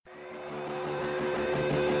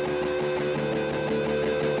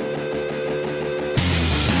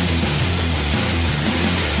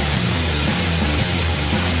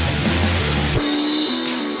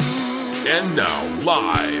And now,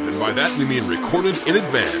 live, and by that we mean recorded in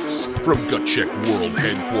advance, from Gutcheck World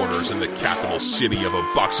Headquarters in the capital city of a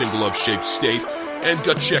boxing glove-shaped state, and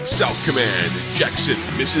Gutcheck South Command in Jackson,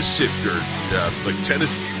 Mississippi,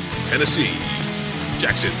 Tennessee.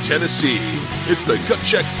 Jackson, Tennessee. It's the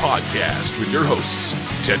Gutcheck Podcast with your hosts,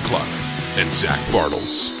 Ted Kluck and Zach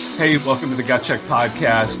Bartles. Hey, welcome to the Gutcheck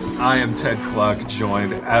Podcast. I am Ted Kluck,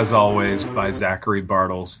 joined, as always, by Zachary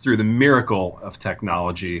Bartles through the miracle of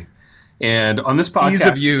technology. And on this podcast... Ease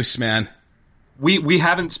of use, man. We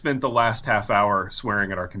haven't spent the last half hour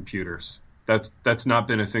swearing at our computers. That's not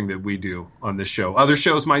been a thing that we do on this show. Other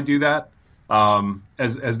shows might do that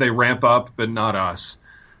as they ramp up, but not us.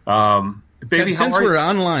 Baby, since we're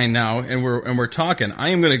online now and we're talking, I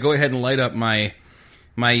am going to go ahead and light up my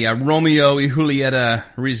Romeo y Julieta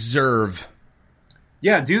Reserve.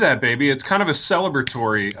 Yeah, do that, baby. It's kind of a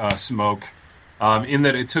celebratory smoke, in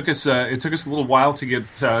that it took us a little while to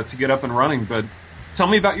get up and running. But tell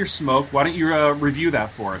me about your smoke. Why don't you review that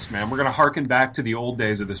for us, man? We're going to harken back to the old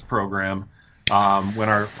days of this program, when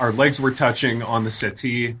our legs were touching on the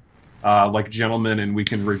settee like gentlemen, and we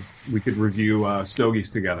could review stogies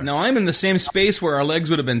together. Now I'm in the same space where our legs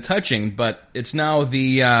would have been touching, but it's now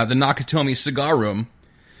the Nakatomi cigar room.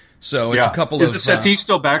 So it's a couple of... Is the settee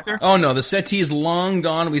still back there? Oh, no, the settee is long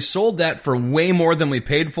gone. We sold that for way more than we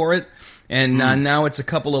paid for it, and now it's a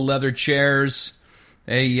couple of leather chairs.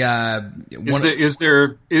 Is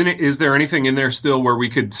there anything in there still where we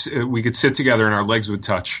could sit together and our legs would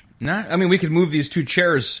touch? Nah, I mean, we could move these two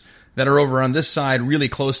chairs that are over on this side really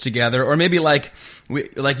close together, or maybe like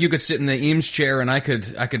you could sit in the Eames chair and I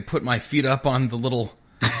could put my feet up on the little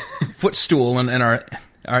footstool and our...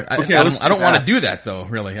 I don't want to do that though.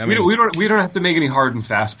 Really, I mean, we don't have to make any hard and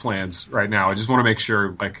fast plans right now. I just want to make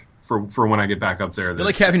sure, like for when I get back up there. You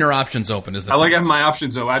like having your options open, is that? I like having my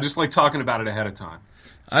options open. I just like talking about it ahead of time.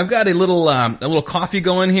 I've got a little coffee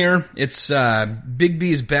going here. It's Big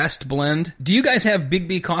B's Best Blend. Do you guys have Big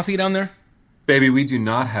B coffee down there? Baby, we do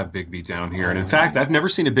not have Big B down here. And in fact, I've never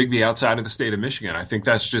seen a Big B outside of the state of Michigan. I think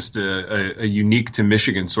that's just a unique to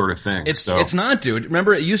Michigan sort of thing. It's not, dude.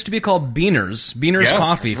 Remember, it used to be called Beaner's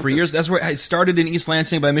Coffee for years. That's where it started in East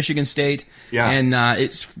Lansing by Michigan State. Yeah. And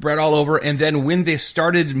it spread all over. And then when they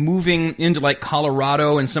started moving into like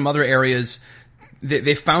Colorado and some other areas,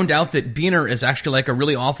 they found out that Beaner is actually like a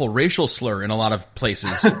really awful racial slur in a lot of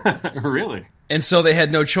places. Really? And so they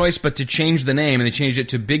had no choice but to change the name, and they changed it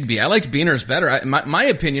to Big B. I liked Beaner's better. My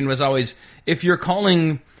opinion was always, if you're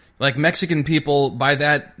calling like Mexican people by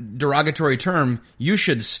that derogatory term, you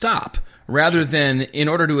should stop. Rather than, in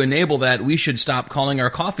order to enable that, we should stop calling our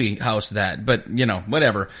coffee house that. But,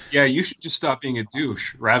 whatever. Yeah, you should just stop being a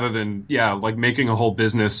douche, rather than, like making a whole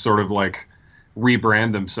business sort of like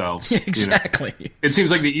rebrand themselves. Exactly. It seems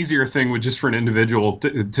like the easier thing would just for an individual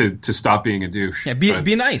to stop being a douche. Yeah,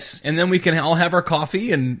 be nice, and then we can all have our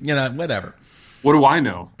coffee and whatever. What do I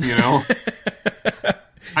know?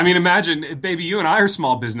 I mean, imagine, baby, you and I are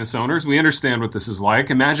small business owners. We understand what this is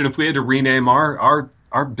like. Imagine if we had to rename our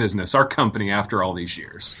business, our company, after all these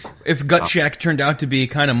years. If Gutcheck turned out to be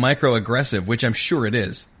kind of microaggressive, which I'm sure it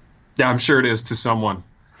is. Yeah, I'm sure it is to someone.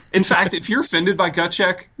 In fact, if you're offended by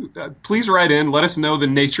Gutcheck, please write in. Let us know the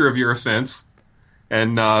nature of your offense,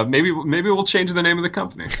 and maybe we'll change the name of the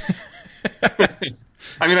company.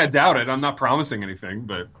 I mean, I doubt it. I'm not promising anything,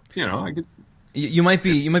 but I could. You might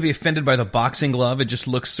be offended by the boxing glove. It just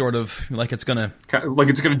looks sort of like it's gonna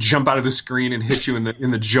jump out of the screen and hit you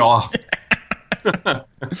in the jaw.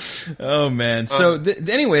 Oh man! So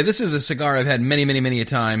anyway, this is a cigar I've had many a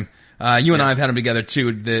time. You and I have had them together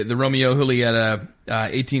too. The Romeo Julieta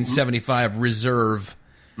 1875 Reserve,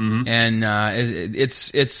 and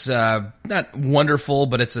it's not wonderful,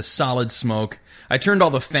 but it's a solid smoke. I turned all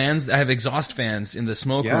the fans. I have exhaust fans in the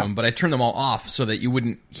smoke room, but I turned them all off so that you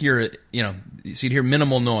wouldn't hear it. So you'd hear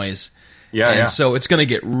minimal noise. So it's going to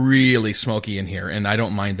get really smoky in here, and I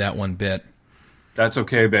don't mind that one bit. That's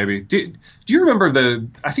okay, baby. Do you remember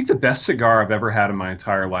I think the best cigar I've ever had in my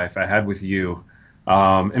entire life I had with you?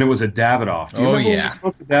 And it was a Davidoff. Do you remember when we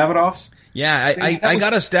smoked the Davidoffs? Yeah, I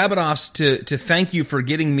got us Davidoffs to thank you for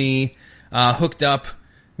getting me hooked up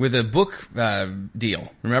with a book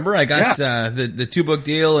deal. Remember, I got the 2-book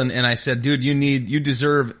deal, and I said, dude, you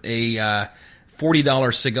deserve a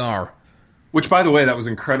 $40 cigar. Which, by the way, that was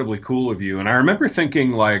incredibly cool of you. And I remember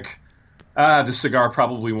thinking, like, this cigar I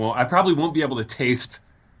probably won't be able to taste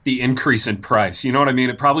the increase in price. You know what I mean?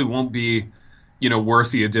 It probably won't be worth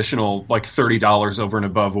the additional like $30 over and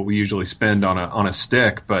above what we usually spend on a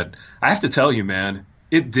stick. But I have to tell you, man,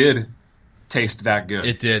 it did taste that good.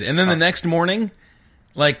 It did. And then the next morning,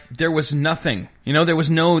 like, there was nothing. There was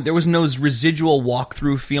no residual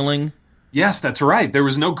walkthrough feeling Yes, that's right. There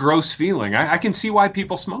was no gross feeling. I can see why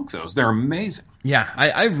people smoke those. They're amazing. Yeah,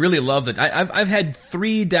 I really love it. I've had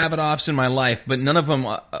 3 Davidoffs in my life, but none of them,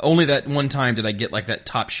 only that one time did I get like that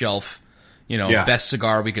top shelf, best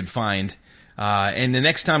cigar we could find. And the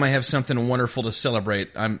next time I have something wonderful to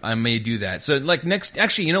celebrate, I may do that. So like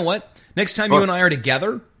actually, you know what? Next time you and I are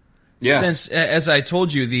together, since, as I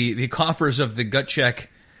told you, the coffers of the Gut Check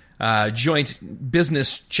joint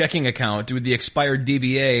business checking account with the expired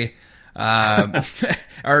DBA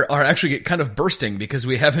are actually kind of bursting because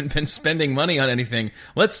we haven't been spending money on anything.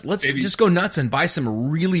 Let's just go nuts and buy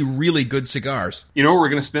some really, really good cigars. You know where we're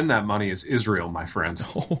going to spend that money is Israel, my friends.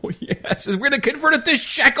 Oh, yes. We're going to convert it to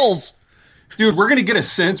shekels. Dude, we're going to get a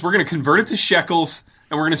sense. We're going to convert it to shekels,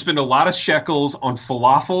 and we're going to spend a lot of shekels on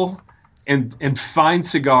falafel and fine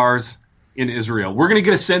cigars in Israel. We're going to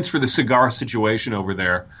get a sense for the cigar situation over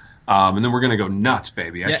there. And then we're going to go nuts,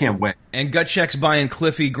 baby. I can't wait. And Gut Check's buying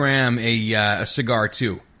Cliffy Graham a cigar,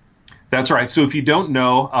 too. That's right. So if you don't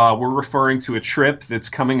know, we're referring to a trip that's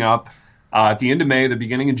coming up at the end of May, the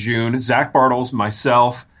beginning of June. Zach Bartles,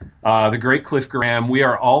 myself, the great Cliff Graham, we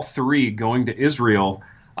are all 3 going to Israel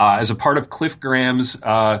as a part of Cliff Graham's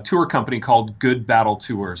tour company called Good Battle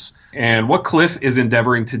Tours. And what Cliff is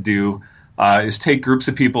endeavoring to do is take groups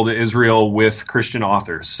of people to Israel with Christian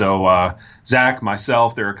authors. So Zach,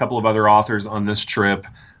 myself, there are a couple of other authors on this trip.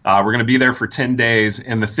 We're going to be there for 10 days.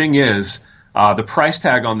 And the thing is, the price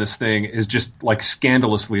tag on this thing is just like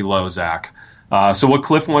scandalously low, Zach. So what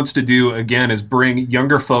Cliff wants to do, again, is bring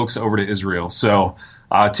younger folks over to Israel. So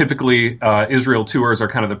typically Israel tours are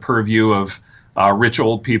kind of the purview of rich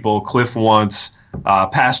old people. Cliff wants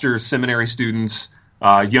pastors, seminary students,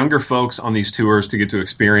 younger folks on these tours to get to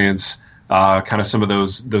experience kind of some of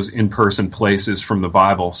those in-person places from the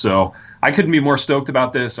Bible. So I couldn't be more stoked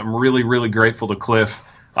about this. I'm really, really grateful to Cliff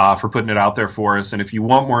for putting it out there for us. And if you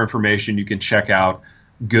want more information, you can check out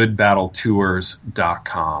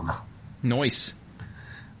goodbattletours.com. Nice.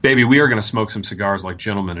 Baby, we are going to smoke some cigars like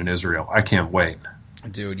gentlemen in Israel. I can't wait.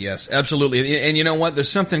 Dude, yes, absolutely. And you know what? There's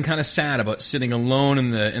something kind of sad about sitting alone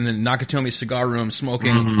in the Nakatomi cigar room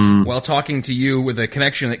smoking while talking to you with a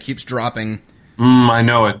connection that keeps dropping. I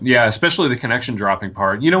know it. Yeah, especially the connection dropping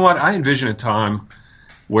part. You know what? I envision a time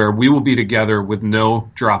where we will be together with no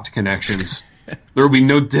dropped connections. There will be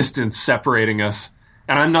no distance separating us.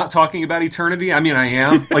 And I'm not talking about eternity. I mean, I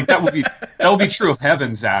am. Like that will be true of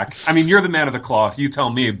heaven, Zach. I mean, you're the man of the cloth. You tell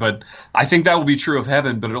me. But I think that will be true of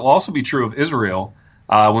heaven. But it'll also be true of Israel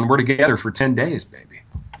when we're together for 10 days, baby.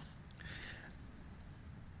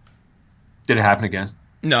 Did it happen again?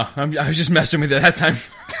 No, I was just messing with it that time.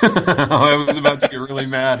 I was about to get really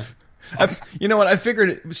mad. You know what? I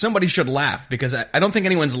figured somebody should laugh because I don't think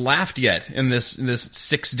anyone's laughed yet in this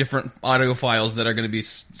 6 different audio files that are going to be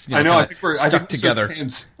I think we're stuck together. So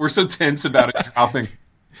tense. We're so tense about it dropping.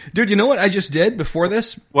 Dude, you know what I just did before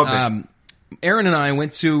this? What? Aaron and I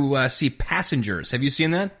went to see Passengers. Have you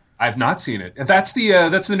seen that? I've not seen it. That's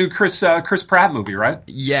the new Chris Pratt movie, right?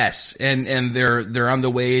 Yes, and they're on the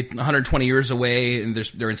way 120 years away, and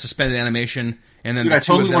they're in suspended animation, and then Dude, the I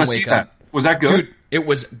two totally of them want to wake see up. That. Was that good? Dude, it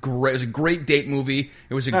was great. It was a great date movie.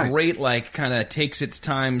 It was a great kind of takes its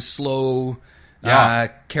time, slow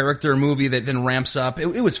character movie that then ramps up.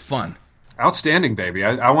 It was fun. Outstanding, baby.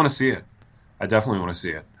 I want to see it. I definitely want to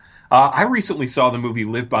see it. I recently saw the movie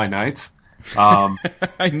Live by Night.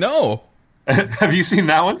 I know. Have you seen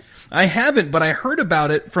that one? I haven't, but I heard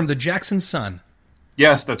about it from the Jackson Sun.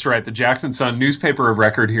 Yes, that's right. The Jackson Sun, newspaper of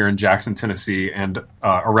record here in Jackson, Tennessee, and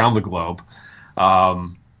around the globe.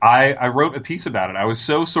 I wrote a piece about it. I was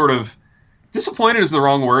so sort of disappointed is the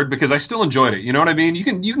wrong word because I still enjoyed it. You know what I mean?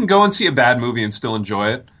 You can go and see a bad movie and still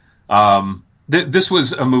enjoy it. This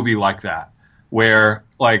was a movie like that where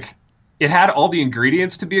like it had all the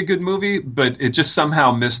ingredients to be a good movie, but it just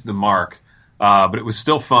somehow missed the mark. But it was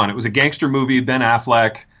still fun. It was a gangster movie. Ben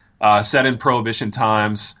Affleck. Set in Prohibition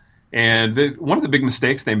times. And one of the big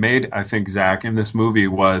mistakes they made, I think, Zach, in this movie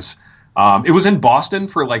was it was in Boston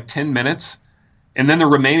for like 10 minutes, and then the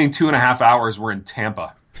remaining 2.5 hours were in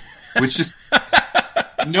Tampa, which just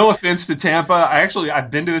no offense to Tampa.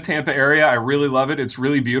 I've been to the Tampa area. I really love it. It's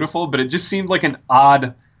really beautiful, but it just seemed like an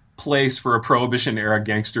odd place for a Prohibition-era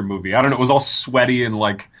gangster movie. I don't know. It was all sweaty and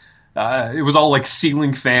like it was all like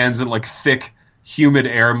ceiling fans and like thick, humid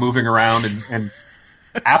air moving around and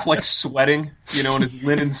Affleck sweating, in his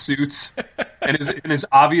linen suits and his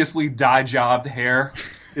obviously dye-jobbed hair.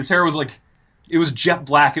 His hair was it was jet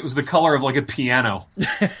black. It was the color of like a piano.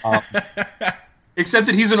 Except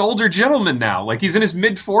that he's an older gentleman now. Like he's in his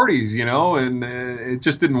mid-40s, and it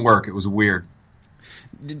just didn't work. It was weird.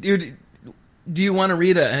 Dude, Do you want to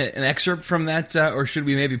read an excerpt from that, or should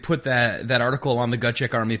we maybe put that article on the Gut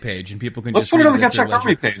Check Army page and people can let's just put read it on the at Gut Check their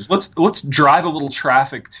Army leisure? page. Let's drive a little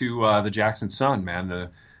traffic to the Jackson Sun, man.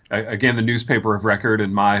 Again, the newspaper of record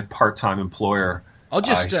and my part-time employer. I'll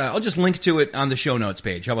just link to it on the show notes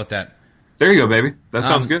page. How about that? There you go, baby. That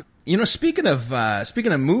sounds good. You know, speaking of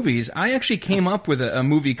movies, I actually came up with a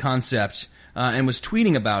movie concept and was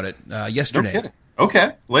tweeting about it yesterday. No kidding.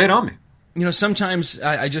 Okay, lay it on me. You know, sometimes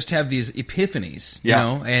I just have these epiphanies. You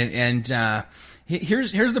know, and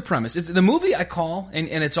here's the premise. It's the movie I call, and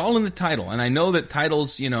it's all in the title. And I know that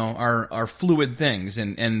titles, you know, are fluid things,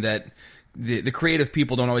 and that the creative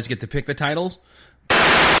people don't always get to pick the titles.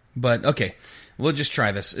 But okay. We'll just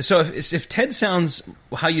try this. So if Ted sounds,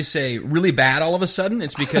 how you say, really bad all of a sudden,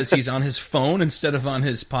 it's because he's on his phone instead of on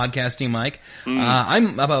his podcasting mic.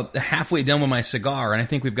 I'm about halfway done with my cigar, and I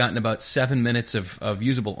think we've gotten about 7 minutes of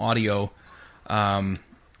usable audio.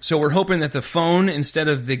 So we're hoping that the phone, instead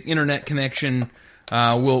of the internet connection,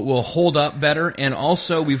 will hold up better. And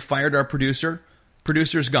also, we've fired our producer.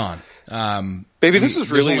 Producer's gone. Baby,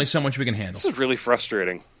 there's only so much we can handle. This is really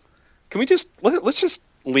frustrating. Can we let's just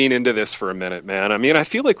lean into this for a minute, man? I mean, I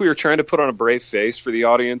feel like we were trying to put on a brave face for the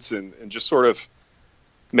audience and just sort of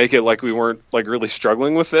make it like we weren't like really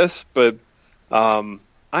struggling with this, but I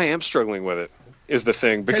am struggling with it, is the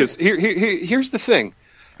thing. Because here's the thing.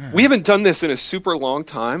 We haven't done this in a super long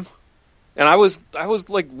time, and I was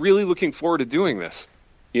like really looking forward to doing this,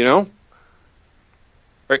 you know?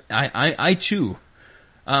 Right. I too.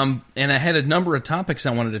 And I had a number of topics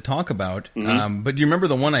I wanted to talk about. But do you remember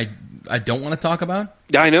the one I don't want to talk about?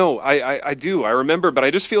 Yeah, I know. I do. I remember, but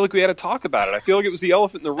I just feel like we had to talk about it. I feel like it was the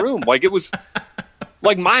elephant in the room. Like it was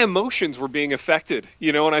like my emotions were being affected,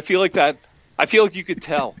 you know, and I feel like you could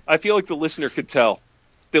tell. I feel like the listener could tell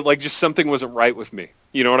that like just something wasn't right with me.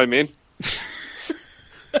 You know what I mean?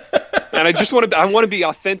 And I want to be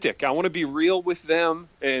authentic. I want to be real with them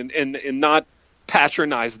and not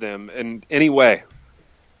patronize them in any way.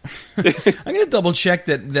 I'm going to double check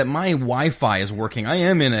that my Wi-Fi is working. I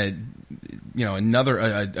am in a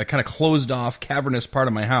kind of closed off cavernous part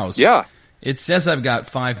of my house. Yeah. It says I've got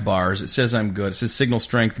 5 bars. It says I'm good. It says signal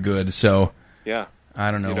strength good. So yeah, I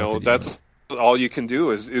don't know. You know, that's all you can do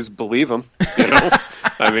is believe them. You know,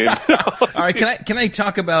 I mean. All right, can I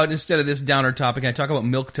talk about, instead of this downer topic, can I talk about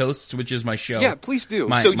Milk Toasts, which is my show? Yeah, please do.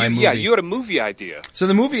 My you movie. had a movie idea. So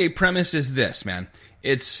the movie premise is this, man.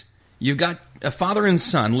 You've got a father and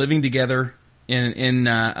son living together in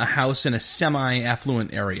a house in a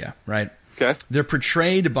semi-affluent area, right? Okay. They're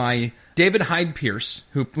portrayed by David Hyde Pierce,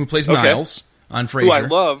 who plays Niles on Frasier. Who I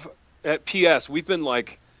love. At P.S., we've been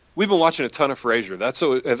watching a ton of Frasier.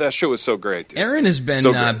 That show is so great, dude. Erin has been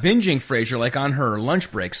binging Frasier like on her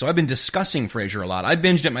lunch break, so I've been discussing Frasier a lot. I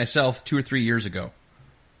binged it myself 2 or 3 years ago.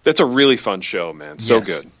 That's a really fun show, man. So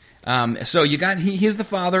good. So you got he's the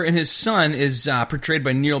father, and his son is portrayed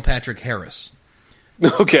by Neil Patrick Harris.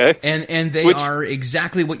 Okay. And they are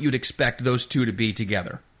exactly what you'd expect those two to be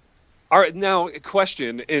together. All right, now a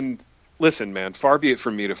question, and listen, man, far be it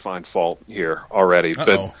from me to find fault here already,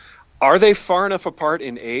 but are they far enough apart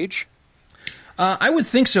in age? I would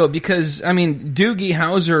think so, because, I mean, Doogie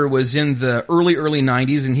Howser was in the early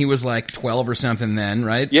 90s, and he was like 12 or something then,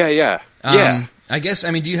 right? Yeah. I guess,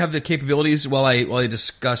 I mean, do you have the capabilities while I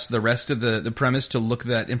discuss the rest of the premise to look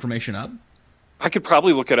that information up? I could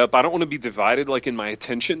probably look it up. I don't want to be divided like in my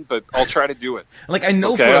attention, but I'll try to do it. Like, I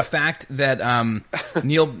know for a fact that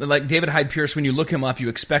like David Hyde Pierce, when you look him up, you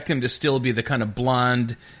expect him to still be the kind of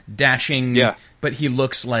blonde, dashing, but he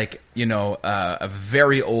looks like, you know, a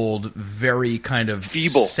very old, very kind of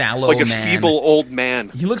feeble, sallow like a man. feeble old man.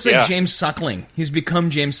 He looks like James Suckling. He's become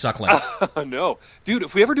James Suckling. No. Dude,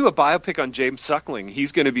 if we ever do a biopic on James Suckling,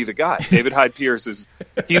 he's going to be the guy. David Hyde Pierce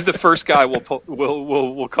he's the first guy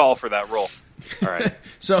we'll call for that role. All right.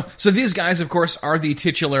 So these guys, of course, are the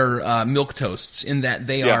titular Milk Toasts, in that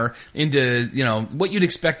they are into, you know, what you'd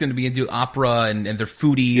expect them to be into, opera, and they're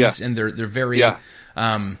foodies, and they're very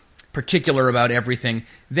particular about everything.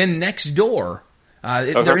 Then next door,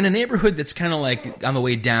 they're in a neighborhood that's kind of like on the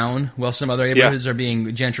way down, while some other neighborhoods are being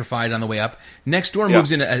gentrified on the way up. Next door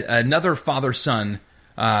moves in another father-son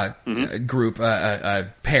group,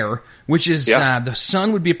 pair, which is the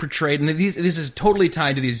son would be portrayed, and this is totally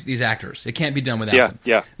tied to these actors. It can't be done without them.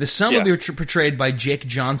 Yeah. The son would be portrayed by Jake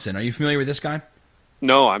Johnson. Are you familiar with this guy?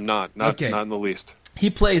 No, I'm not. Not in the least. He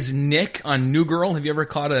plays Nick on New Girl. Have you ever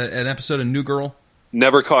caught an episode of New Girl?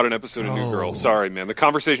 Never caught an episode of New Girl. Sorry, man. The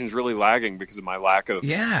conversation's really lagging because of my lack of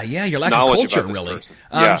your lack of culture, really.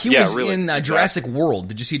 He was in Jurassic World.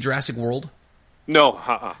 Did you see Jurassic World? No.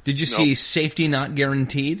 Did you see Safety Not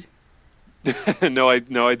Guaranteed? No, I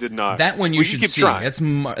did not. That one you should see. Trying. It's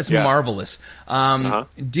marvelous.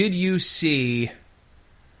 Did you see?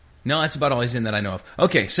 No, that's about all he's in that I know of.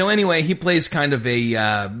 Okay, so anyway, he plays kind of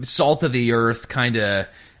a salt of the earth kind of.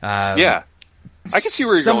 Yeah. I can see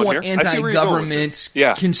where you're going here. Somewhat anti-government,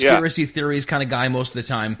 conspiracy theories kind of guy most of the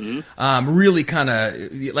time. Mm-hmm. Really kind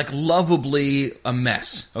of like lovably a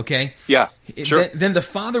mess. Okay. Yeah. Sure. Then the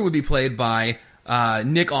father would be played by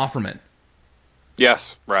Nick Offerman.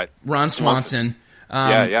 Yes. Right. Ron Swanson.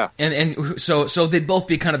 Yeah. And so they'd both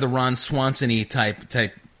be kind of the Ron Swanson-y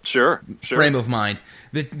type. Sure. Frame of mind.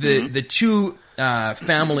 The two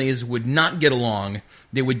families would not get along.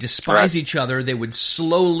 They would despise each other. They would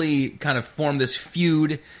slowly kind of form this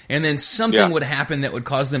feud, and then something would happen that would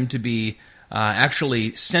cause them to be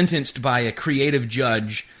actually sentenced by a creative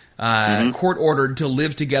judge, court-ordered to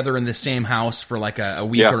live together in the same house for like a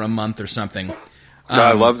week or a month or something.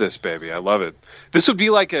 I love this, baby. I love it. This would be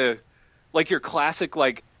like your classic,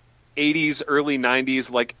 like, 80s, early 90s,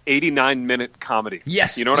 like 89-minute comedy.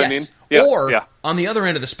 Yes. You know what I mean? Yeah, or, on the other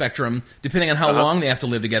end of the spectrum, depending on how long they have to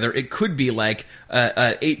live together, it could be like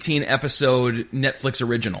a 18-episode Netflix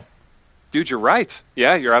original. Dude, you're right.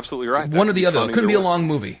 Yeah, you're absolutely right. One or the other. It couldn't be a long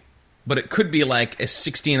movie, but it could be like a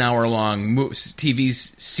 16-hour-long TV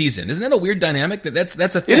season. Isn't that a weird dynamic? That's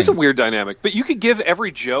a thing. It is a weird dynamic, but you could give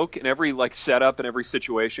every joke and every like setup and every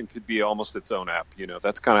situation could be almost its own app. You know,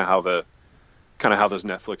 that's kind of how those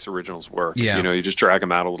Netflix originals work. Yeah. You know, you just drag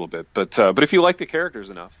them out a little bit. But if you like the characters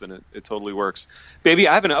enough, then it totally works. Baby,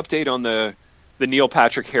 I have an update on the Neil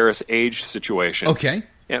Patrick Harris age situation. Okay.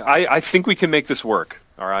 And I think we can make this work.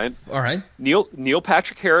 All right. Neil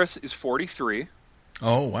Patrick Harris is 43.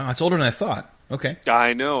 Oh, wow. That's older than I thought. Okay.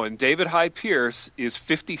 I know. And David Hyde Pierce is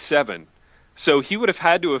 57. So he would have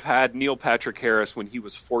had to have had Neil Patrick Harris when he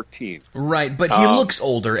was 14. Right, but he looks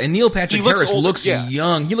older, and Neil Patrick Harris looks yeah.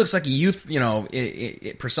 young. He looks like a youth,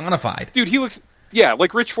 personified. Dude, he looks,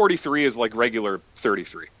 like Rich 43 is like regular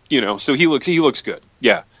 33, so he looks good.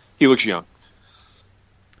 Yeah, he looks young.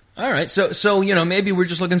 All right, so maybe we're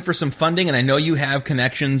just looking for some funding, and I know you have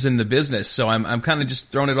connections in the business, so I'm kind of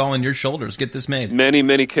just throwing it all on your shoulders. Get this made. Many,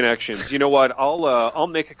 many connections. You know what? I'll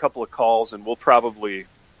make a couple of calls, and we'll probably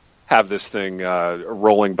have this thing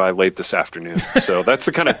rolling by late this afternoon. So that's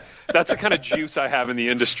the kind of juice I have in the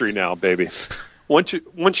industry now, baby. Once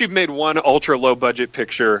you've made one ultra low budget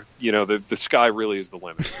picture, the sky really is the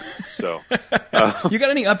limit. So, you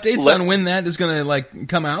got any updates on when that is going to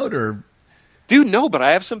come out, or? Dude, no, but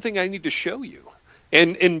I have something I need to show you.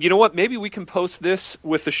 And you know what? Maybe we can post this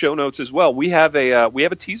with the show notes as well. We have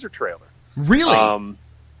a teaser trailer. Really?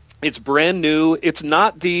 It's brand new. It's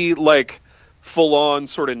not the full-on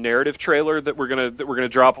sort of narrative trailer that we're gonna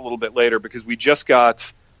drop a little bit later, because we just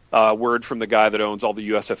got word from the guy that owns all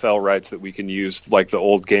the USFL rights that we can use like the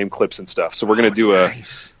old game clips and stuff. So we're gonna do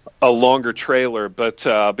a longer trailer, but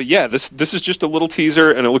yeah, this is just a little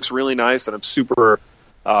teaser, and it looks really nice, and I'm super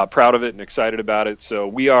proud of it and excited about it. So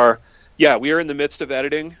we are in the midst of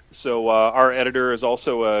editing. So our editor is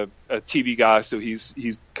also a TV guy, so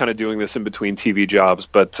he's kind of doing this in between TV jobs,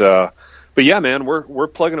 But yeah, man, we're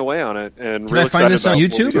plugging away on it, and can I find this on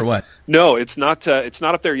YouTube or what? No, it's not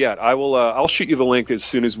up there yet. I'll shoot you the link as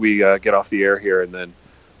soon as we get off the air here, and then.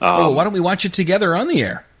 Why don't we watch it together on the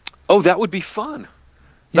air? Oh, that would be fun.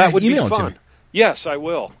 Yeah, that would be fun. To me. Yes, I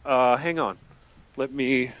will. Hang on, let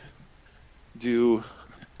me do.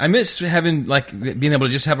 I miss having being able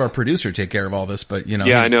to just have our producer take care of all this, but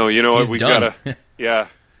Yeah, I know. You know what? We've got to. Yeah,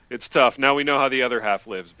 it's tough. Now we know how the other half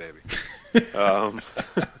lives, baby.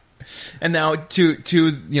 And now to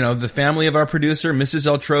the family of our producer, Mrs.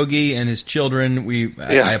 Eltrogi, and his children,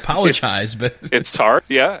 I apologize, but it's hard.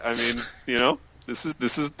 Yeah, I mean, this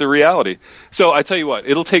is the reality. So I tell you what,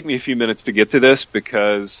 it'll take me a few minutes to get to this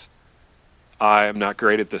because I am not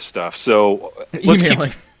great at this stuff. So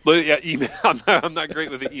emailing. Email. I'm not great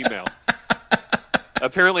with the email.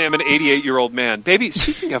 Apparently, I'm an 88-year-old man. Baby,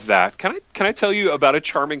 speaking of that, can I tell you about a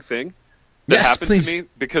charming thing that happened please. to me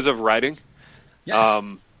because of writing? Yes.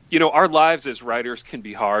 Our lives as writers can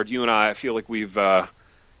be hard. You and I feel like we've,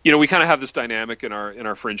 we kind of have this dynamic in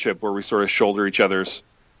our friendship where we sort of shoulder each other's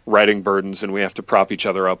writing burdens, and we have to prop each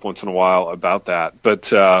other up once in a while about that. But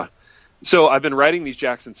so I've been writing these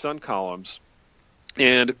Jackson Sun columns,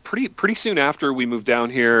 and pretty soon after we moved down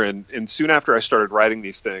here, and soon after I started writing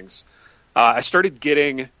these things, I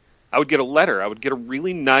would get a letter. I would get a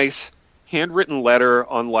really nice handwritten letter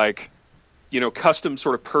on custom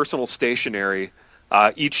sort of personal stationery.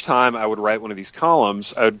 Each time I would write one of these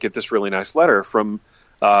columns, I would get this really nice letter from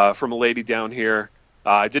a lady down here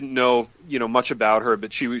I didn't know, much about her,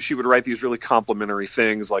 but she would write these really complimentary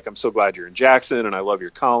things like, "I'm so glad you're in Jackson, and I love your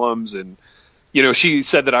columns." And she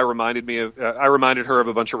said that I reminded her of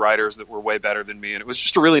a bunch of writers that were way better than me, and it was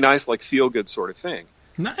just a really nice, like, feel good sort of thing.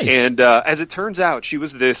 Nice. And as it turns out,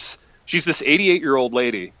 she's this 88-year-old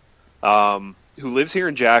lady who lives here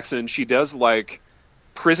in Jackson. She does like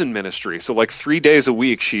prison ministry, so like 3 days a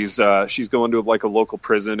week she's going to like a local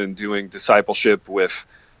prison and doing discipleship with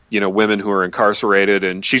women who are incarcerated,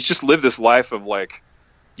 and she's just lived this life of like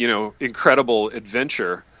incredible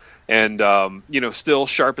adventure, and still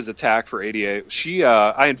sharp as a tack for 88.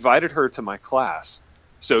 I invited her to my class,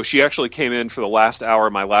 so she actually came in for the last hour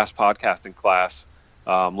of my last podcasting class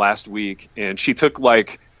last week, and she took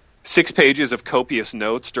like 6 pages of copious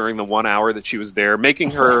notes during the 1 hour that she was there,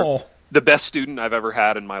 making her the best student I've ever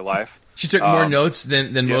had in my life. She took more notes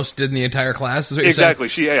than most did in the entire class. Is what exactly.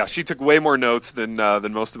 She took way more notes than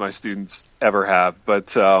most of my students ever have.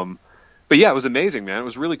 But yeah, it was amazing, man. It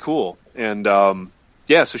was really cool. And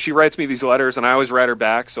so she writes me these letters, and I always write her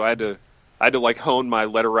back. So I had to like hone my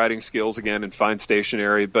letter writing skills again and find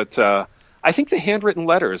stationery. But I think the handwritten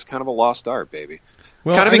letter is kind of a lost art, baby.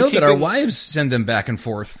 Well, I know that our wives send them back and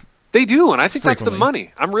forth. They do, and I think that's the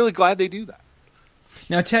money. I'm really glad they do that.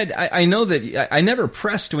 Now, Ted, I know that I never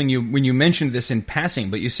pressed when you mentioned this in passing,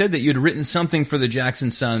 but you said that you'd written something for the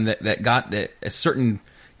Jackson Sun that got a certain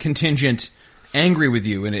contingent angry with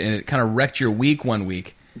you, and it kind of wrecked your week one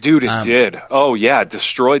week. Dude, it did. Oh, yeah, it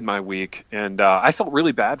destroyed my week, and I felt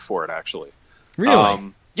really bad for it, actually.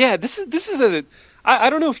 Really? Yeah, this is I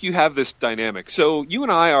don't know if you have this dynamic. So you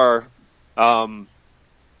and I are,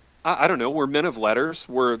 I don't know, we're men of letters.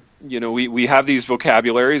 We have these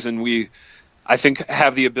vocabularies, and we, I think,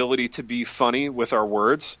 have the ability to be funny with our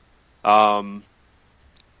words,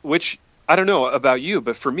 which I don't know about you,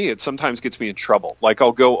 but for me, it sometimes gets me in trouble. Like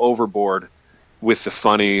I'll go overboard with the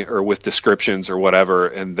funny or with descriptions or whatever,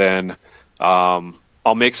 and then I'll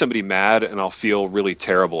make somebody mad and I'll feel really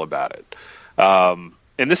terrible about it.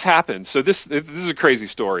 And this happened. So this is a crazy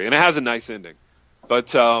story, and it has a nice ending. But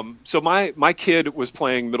so my kid was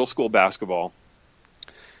playing middle school basketball,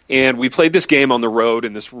 and we played this game on the road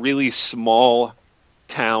in this really small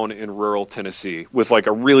town in rural Tennessee with like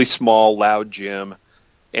a really small, loud gym.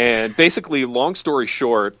 And basically, long story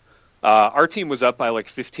short, our team was up by like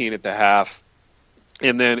 15 at the half.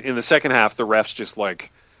 And then in the second half, the refs just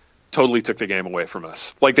like totally took the game away from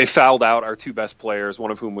us. Like they fouled out our 2 best players,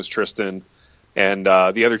 one of whom was Tristan, and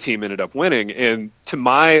the other team ended up winning. And to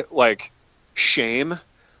my like shame,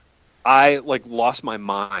 I like lost my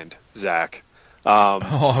mind, Zach.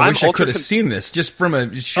 I wish I could have seen this just from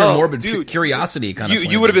a sheer morbid curiosity kind of.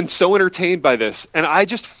 You would have been so entertained by this, and I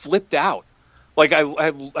just flipped out. Like I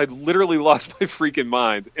literally lost my freaking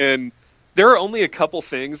mind. And there are only a couple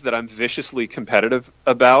things that I'm viciously competitive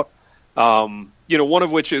about. One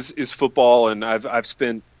of which is football, and I've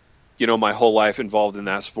spent my whole life involved in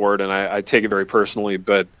that sport, and I take it very personally.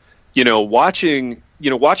 But watching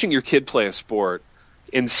your kid play a sport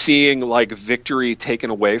and seeing like victory taken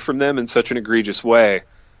away from them in such an egregious way,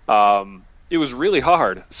 it was really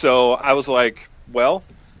hard. So I was like, well,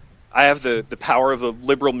 I have the power of the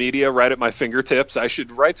liberal media right at my fingertips. I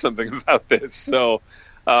should write something about this. So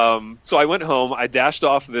I went home. I dashed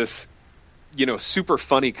off this, super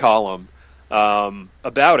funny column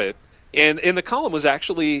about it. And the column was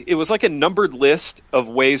it was like a numbered list of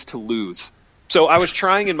ways to lose. So I was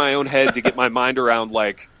trying in my own head to get my mind around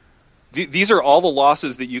like, these are all the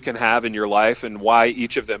losses that you can have in your life and why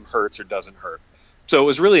each of them hurts or doesn't hurt. So it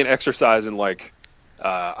was really an exercise in like,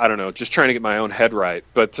 I don't know, just trying to get my own head right.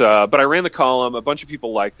 But I ran the column. A bunch of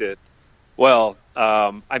people liked it. Well,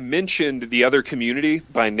 I mentioned the other community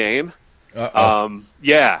by name.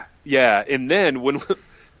 Yeah. And then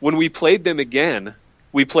when we played them again,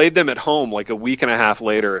 we played them at home like a week and a half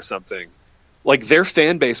later or something. Like their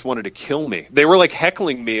fan base wanted to kill me. They were like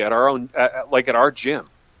heckling me at our gym.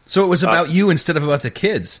 So it was about you instead of about the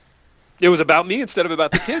kids. It was about me instead of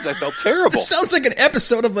about the kids. I felt terrible. Sounds like an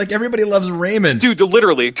episode of like Everybody Loves Raymond. Dude,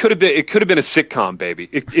 literally, it could have been a sitcom, baby.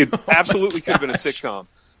 It absolutely could have been a sitcom.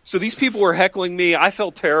 So these people were heckling me. I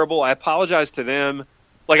felt terrible. I apologized to them.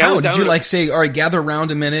 Like, how did you like say, all right, gather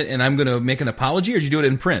around a minute, and I'm going to make an apology, or did you do it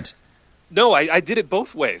in print? No, I did it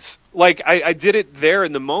both ways. Like I did it there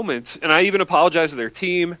in the moment, and I even apologized to their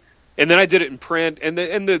team. And then I did it in print, and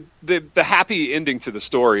the happy ending to the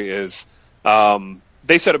story is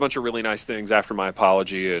they said a bunch of really nice things after my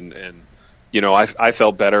apology, and I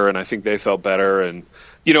felt better, and I think they felt better, and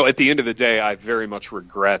at the end of the day, I very much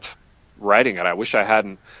regret writing it. I wish I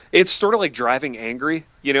hadn't. It's sort of like driving angry.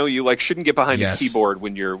 You like shouldn't get behind the keyboard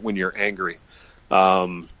when you're angry.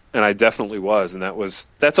 and I definitely was, and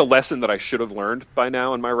that's a lesson that I should have learned by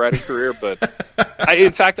now in my riding career. But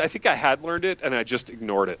in fact, I think I had learned it, and I just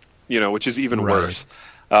ignored it. Which is even worse.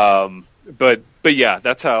 But yeah,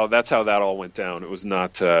 that's how that all went down. It was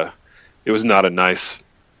not a nice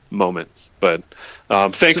moment. But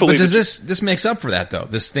thankfully, but this makes up for that though?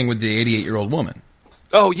 This thing with the 88-year-old woman.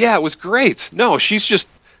 Oh yeah, it was great. No, she's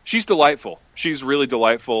delightful. She's really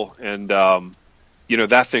delightful, and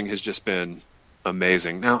that thing has just been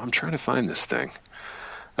amazing. Now I'm trying to find this thing.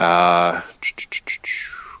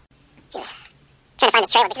 Cheers. Trying to find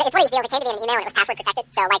this trailer because it's one of these deals. It came to me in an email and it was password protected.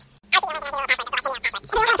 So like,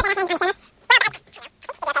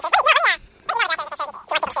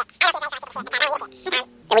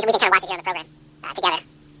 and we can kind of watch it here on the program together.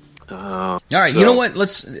 All right, you know what?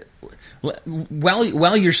 Let's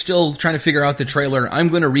while you're still trying to figure out the trailer, I'm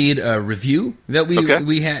going to read a review that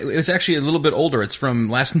we had. It's actually a little bit older. It's from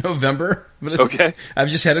last November. Okay. I've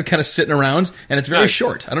just had it kind of sitting around, and it's very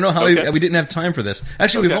short. I don't know how we didn't have time for this.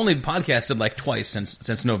 Actually, we've only podcasted like twice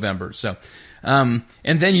since November. So, and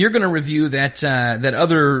then you're going to review that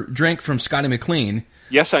other drink from Scotty McLean.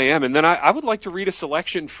 Yes, I am. And then I would like to read a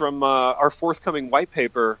selection from our forthcoming white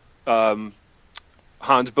paper.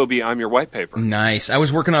 Hans Bobby, I'm Your White Paper. Nice. I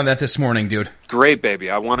was working on that this morning, dude. Great, baby.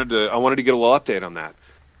 I wanted to get a little update on that.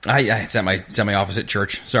 It's at my office at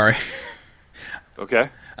church. Sorry. Okay.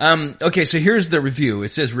 Okay, so here's the review. It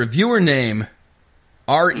says reviewer name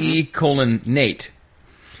RE:Nate.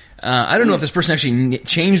 I don't know if this person actually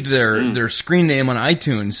changed their screen name on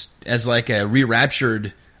iTunes as like a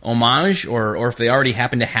re-raptured homage, or if they already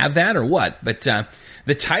happen to have that, or what. But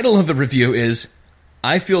the title of the review is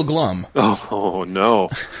I Feel Glum. Oh no.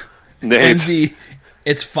 Nate. And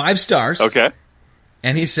it's 5 stars. Okay.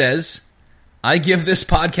 And he says, I give this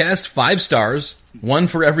podcast 5 stars, 1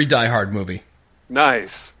 for every Die Hard movie.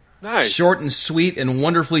 Nice. Short and sweet and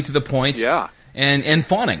wonderfully to the point. Yeah. And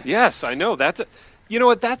fawning. Yes, I know. You know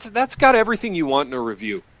what? That's got everything you want in a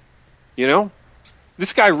review.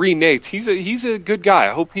 This guy Nate, he's a good guy.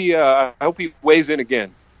 I hope he weighs in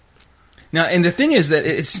again. Now, and the thing is that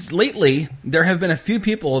it's lately there have been a few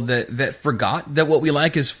people that forgot that what we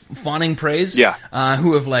like is fawning praise. Yeah.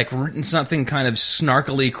 Who have like written something kind of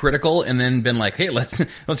snarkily critical and then been like, hey,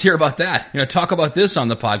 let's hear about that. Talk about this on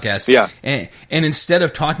the podcast. Yeah. And instead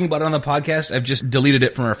of talking about it on the podcast, I've just deleted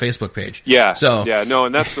it from our Facebook page. Yeah. So yeah, no,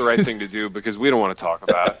 and that's the right thing to do because we don't want to talk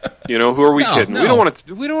about it. Who are we kidding? No. We don't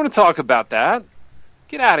want to talk about that.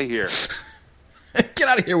 Get out of here. Get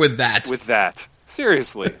out of here with that. With that.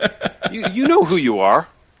 Seriously, you know who you are,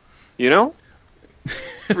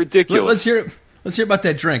 Ridiculous. Let's hear about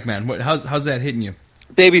that drink, man. How's that hitting you,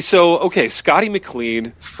 baby? So Scotty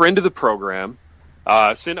McLean, friend of the program,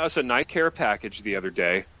 sent us a nice care package the other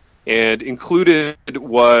day, and included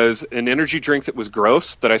was an energy drink that was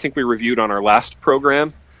gross that I think we reviewed on our last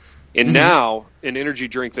program, and now an energy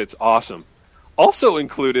drink that's awesome. Also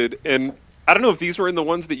included, and I don't know if these were in the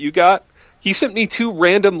ones that you got. He sent me 2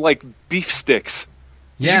 random beef sticks.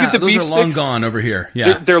 Did you get the those beef are sticks? long gone over here.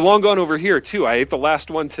 Yeah, they're long gone over here too. I ate the last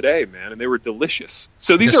one today, man, and they were delicious.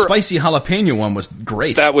 So these the spicy jalapeno one was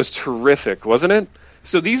great. That was terrific, wasn't it?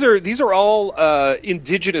 So these are all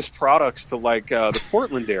indigenous products to the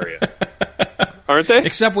Portland area, aren't they?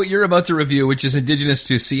 Except what you're about to review, which is indigenous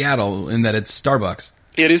to Seattle, in that it's Starbucks.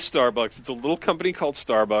 It is Starbucks. It's a little company called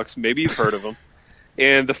Starbucks. Maybe you've heard of them.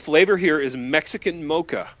 And the flavor here is Mexican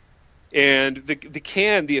mocha. And the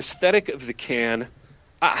can, the aesthetic of the can,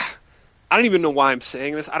 I don't even know why I'm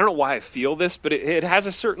saying this. I don't know why I feel this, but it has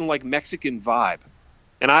a certain Mexican vibe.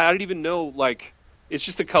 And I don't even know it's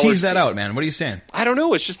just the color. Tease that out, man. What are you saying? I don't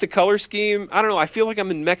know. It's just the color scheme. I don't know. I feel like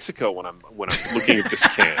I'm in Mexico when I'm looking at this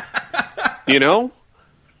can.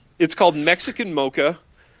 It's called Mexican Mocha,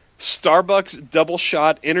 Starbucks Double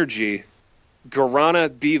Shot Energy, Guarana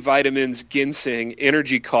B Vitamins Ginseng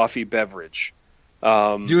Energy Coffee Beverage.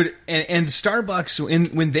 Dude, and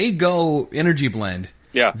Starbucks, when they go energy blend,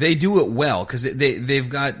 yeah, they do it well because they've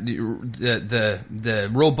got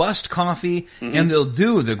the robust coffee, and they'll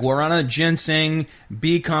do the guarana, ginseng,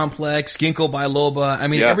 B complex, ginkgo biloba. I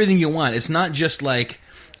mean, everything you want. It's not just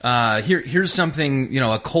here's something,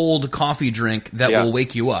 a cold coffee drink that will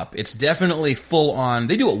wake you up. It's definitely full on.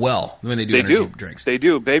 They do it well when they do energy drinks. They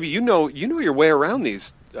do, baby. You know your way around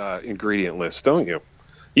these ingredient lists, don't you?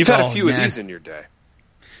 You've had a few of these in your day.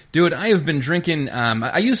 Dude, I have been drinking,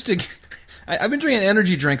 I've been drinking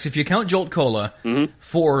energy drinks, if you count Jolt Cola,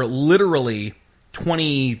 for literally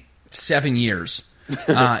 27 years.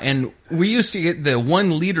 And we used to get the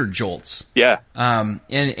 1 liter Jolts. Yeah.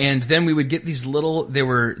 And then we would get these little, they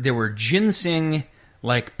were ginseng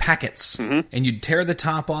like packets, and you'd tear the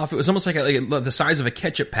top off. It was almost like the size of a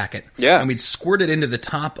ketchup packet. Yeah. And we'd squirt it into the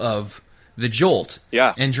top of the Jolt.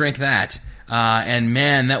 Yeah. And drink that. And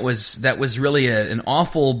man, that was really an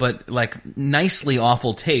awful, but like nicely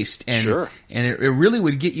awful taste. And, sure. And it really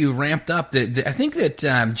would get you ramped up. I think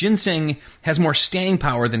that ginseng has more staying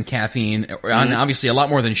power than caffeine, and obviously a lot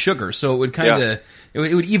more than sugar. So it would kind of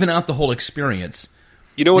it would even out the whole experience.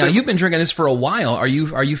 You know what? Now, you've been drinking this for a while. Are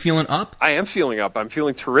you feeling up? I am feeling up. I'm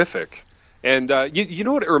feeling terrific. And you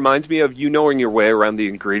know what it reminds me of? You knowing your way around the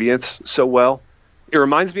ingredients so well. It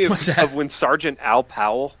reminds me of when Sergeant Al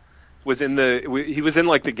Powell was in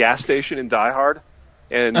like the gas station in Die Hard.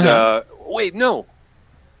 And wait, no,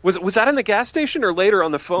 was that in the gas station or later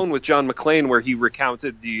on the phone with John McClane where he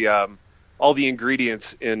recounted the all the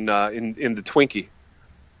ingredients in the Twinkie?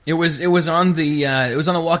 It was on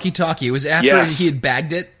the walkie-talkie. It was after he had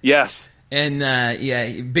bagged it. Yes.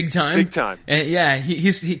 And big time. Big time. And he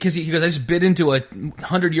goes, I just bit into a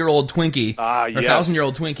 100-year-old Twinkie, or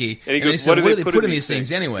 1,000-year-old Twinkie. And he goes, said, what do they put in these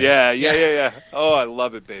things anyway? Yeah. Oh, I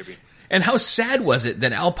love it, baby. And how sad was it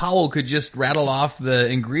that Al Powell could just rattle off the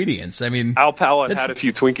ingredients? I mean, Al Powell had a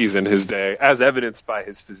few Twinkies in his day, as evidenced by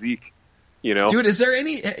his physique. You know, dude, is there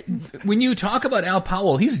any? When you talk about Al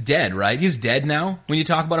Powell, he's dead, right? He's dead now. When you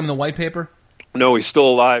talk about him in the white paper, no, he's still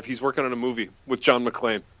alive. He's working on a movie with John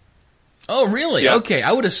McClane. Oh, really? Yeah. Okay,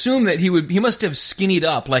 I would assume that he must have skinnied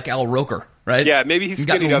up like Al Roker, right? Yeah, maybe he's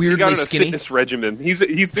skinnied up. He got on a fitness regimen.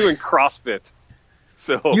 He's doing CrossFit.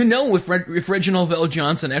 So if Reginald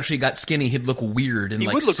VelJohnson actually got skinny, he'd look weird and he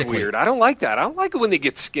like would look sickly. weird. I don't like that. I don't like it when they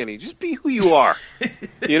get skinny. Just be who you are.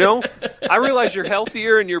 You know, I realize you're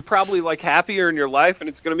healthier and you're probably like happier in your life, and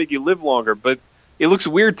it's going to make you live longer. But it looks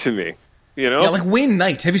weird to me. You know, yeah, like Wayne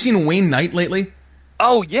Knight. Have you seen Wayne Knight lately?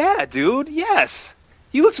 Oh yeah, dude. Yes,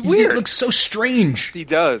 he looks weird. He looks so strange. He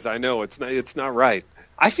does. I know it's not right.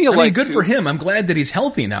 I mean, good for him. I'm glad that he's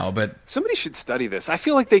healthy now, but somebody should study this. I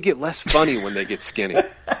feel like they get less funny when they get skinny.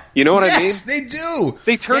 You know what I mean? Yes, they do.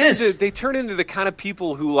 They turn into the kind of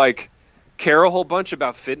people who like care a whole bunch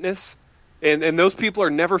about fitness, and those people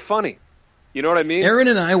are never funny. You know what I mean? Aaron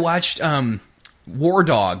and I watched War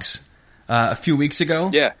Dogs a few weeks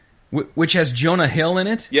ago. Yeah, which has Jonah Hill in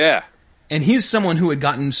it. Yeah. And he's someone who had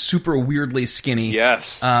gotten super weirdly skinny.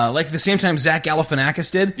 Yes. Like at the same time Zach Galifianakis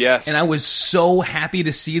did. Yes. And I was so happy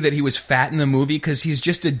to see that he was fat in the movie because he's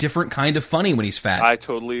just a different kind of funny when he's fat. I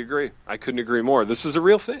totally agree. I couldn't agree more. This is a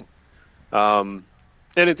real thing.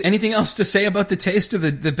 Anything else to say about the taste of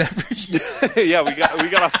the beverage? Yeah, we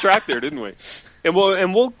got off track there, didn't we? And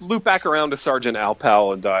we'll loop back around to Sergeant Al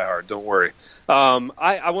Powell and Die Hard. Don't worry.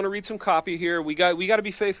 I want to read some copy here. We got to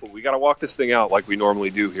be faithful. We got to walk this thing out like we normally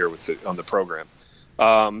do here on the program.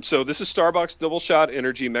 So this is Starbucks Double Shot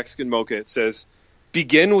Energy Mexican Mocha. It says,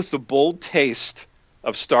 begin with the bold taste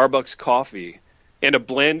of Starbucks coffee and a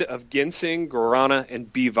blend of ginseng, guarana,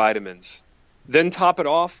 and B vitamins. Then top it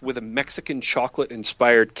off with a Mexican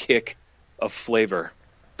chocolate-inspired kick of flavor.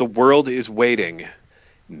 The world is waiting.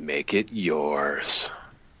 Make it yours.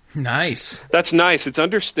 Nice. That's nice. It's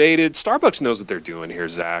understated. Starbucks knows what they're doing here,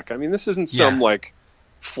 Zach. I mean, this isn't some like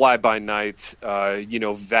fly-by-night,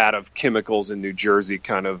 vat of chemicals in New Jersey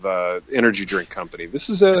kind of energy drink company. This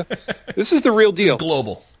is the real deal. This is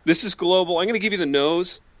global. This is global. I'm going to give you the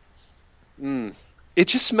nose. It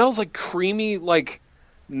just smells like creamy, like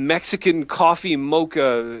Mexican coffee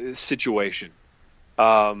mocha situation.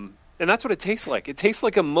 And that's what it tastes like. It tastes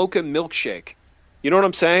like a mocha milkshake. You know what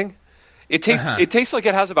I'm saying? It tastes like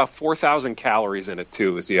it has about 4,000 calories in it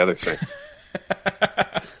too. Is the other thing.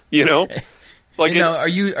 You know, like are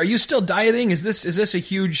you still dieting? Is this a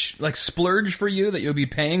huge like splurge for you that you'll be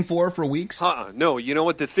paying for weeks? No. You know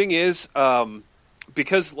what the thing is?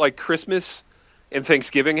 Because like Christmas and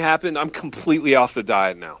Thanksgiving happened, I'm completely off the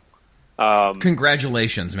diet now.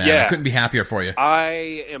 Congratulations, man! Yeah. I couldn't be happier for you.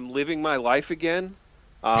 I am living my life again.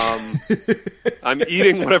 I'm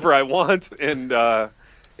eating whatever I want, and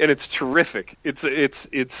it's terrific. It's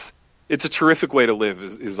a terrific way to live.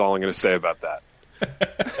 Is all I'm going to say about that.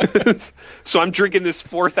 So I'm drinking this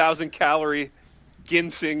 4,000 calorie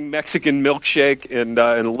ginseng Mexican milkshake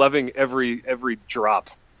and loving every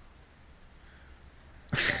drop.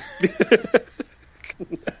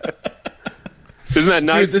 Isn't that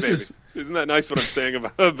nice, dude, baby? Isn't that nice what I'm saying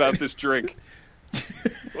about this drink?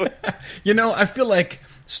 You know, I feel like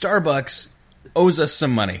Starbucks owes us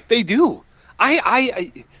some money. They do.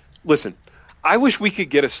 I listen. I wish we could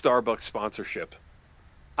get a Starbucks sponsorship.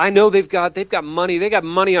 I know they've got money. They got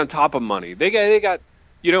money on top of money. They got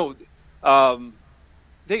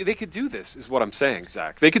they've They could do this, is what I'm saying,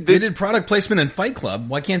 Zach. They did product placement in Fight Club.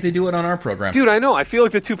 Why can't they do it on our program? Dude, I know. I feel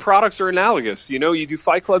like the two products are analogous. You know, you do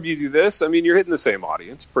Fight Club, you do this. I mean, you're hitting the same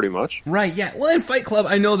audience, pretty much. Right, yeah. Well, in Fight Club,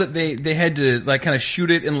 I know that they had to like kind of shoot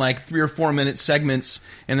it in like 3 or 4 minute segments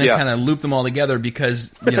and then kind of loop them all together because,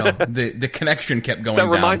 you know, the connection kept going down.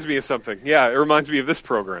 That reminds me of something. Yeah, it reminds me of this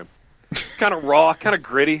program. Kind of raw, kind of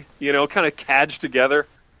gritty, you know, kind of cadged together,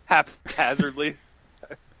 haphazardly.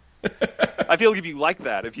 I feel like if you like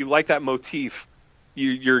that motif,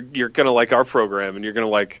 you're gonna like our program, and you're gonna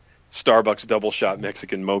like Starbucks Double Shot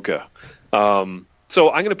Mexican Mocha.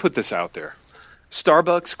 So I'm gonna put this out there,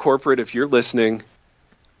 Starbucks corporate, if you're listening,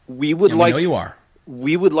 we would like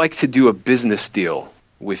to do a business deal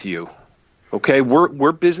with you. Okay,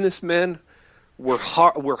 we're businessmen. We're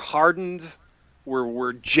hardened.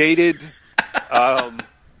 We're jaded.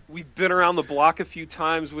 We've been around the block a few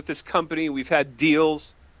times with this company. We've had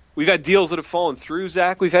deals. We've had deals that have fallen through,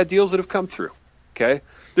 Zach. We've had deals that have come through. Okay?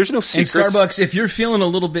 There's no secrets. And Starbucks, if you're feeling a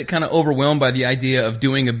little bit kind of overwhelmed by the idea of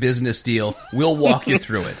doing a business deal, we'll walk you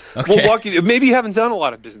through it. Okay? We'll walk you. Maybe you haven't done a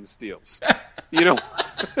lot of business deals. You know,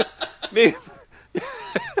 maybe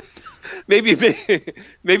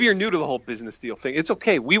you're new to the whole business deal thing. It's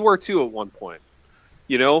okay. We were too at one point.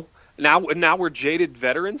 You know, now we're jaded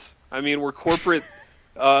veterans. I mean, we're corporate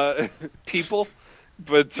people,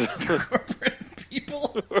 but corporate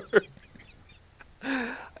people.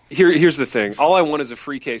 Here's the thing. All I want is a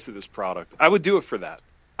free case of this product. I would do it for that.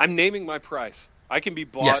 I'm naming my price. I can be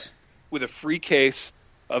bought with a free case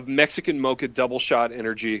of Mexican Mocha Double Shot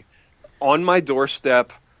Energy on my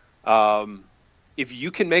doorstep. If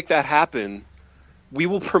you can make that happen, we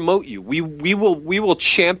will promote you. We will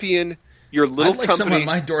champion your little company. I'd like some on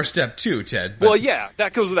my doorstep too, Ted. But... Well, yeah,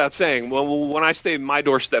 that goes without saying. Well, when I say my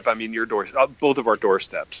doorstep, I mean your doorstep, both of our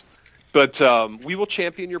doorsteps. But we will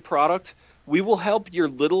champion your product. We will help your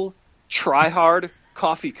little try-hard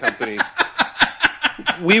coffee company.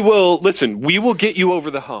 We will get you over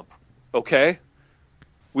the hump. Okay?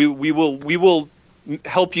 We will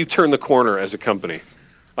help you turn the corner as a company.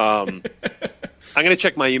 I'm going to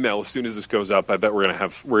check my email as soon as this goes up. I bet we're going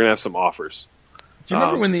to have some offers. Do you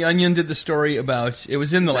remember when The Onion did the story about, it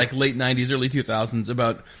was in the like late 90s, early 2000s,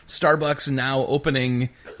 about Starbucks now opening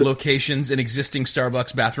locations in existing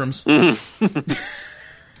Starbucks bathrooms?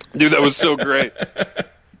 Mm-hmm. Dude, that was so great.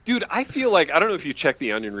 Dude, I feel like, I don't know if you checked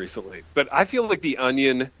The Onion recently, but I feel like The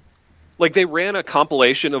Onion, like they ran a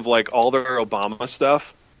compilation of like all their Obama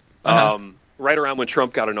stuff right around when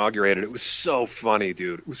Trump got inaugurated. It was so funny,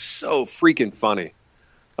 dude. It was so freaking funny.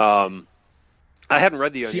 I hadn't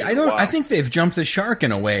read The Onion. See, I think they've jumped the shark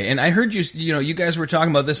in a way. And I heard you guys were talking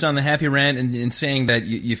about this on the Happy Rant and saying that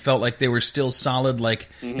you felt like they were still solid, like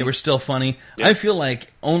they were still funny. Yeah. I feel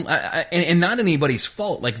like, and not anybody's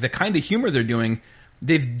fault, like the kind of humor they're doing,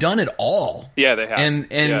 they've done it all. Yeah, they have.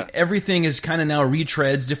 And everything is kind of now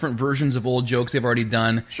retreads, different versions of old jokes they've already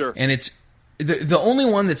done. Sure. And it's the only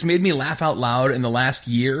one that's made me laugh out loud in the last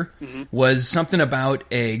year was something about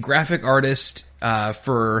a graphic artist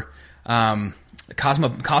for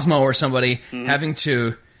Cosmo or somebody having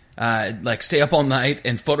to like stay up all night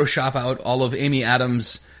and Photoshop out all of Amy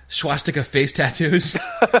Adams' swastika face tattoos.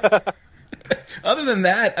 Other than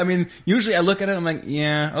that, I mean, usually I look at it, I'm like,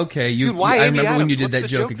 yeah, okay. Dude, why I Amy remember Adams? when you did What's that the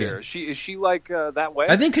joke again. There? Is she like that way?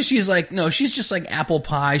 I think because she's like, no, she's just like apple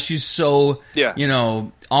pie. She's so,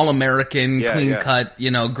 all American, clean cut,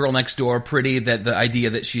 girl next door, pretty. That the idea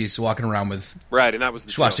that she's walking around with right, and that was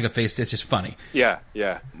the swastika face. It's just funny. Yeah,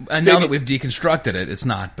 yeah. And now that we've deconstructed it, it's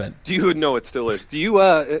not. But do you know it still is? Do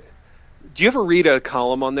you ever read a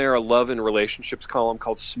column on there, a love and relationships column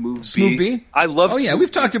called Smooth B? Smooth B? I love. Oh yeah,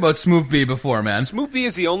 we've talked about Smooth B before, man. Smooth B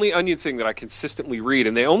is the only Onion thing that I consistently read,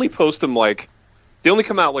 and they only post them they only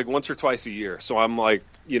come out like once or twice a year. So I'm like,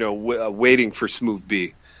 waiting for Smooth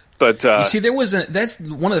B. But you see, that's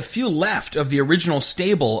one of the few left of the original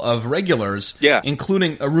stable of regulars. Yeah,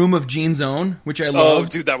 including A Room of Gene's Own, which I loved. Oh,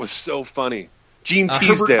 dude, that was so funny. Gene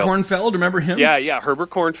Teasdale, Herbert Kornfeld, remember him? Yeah,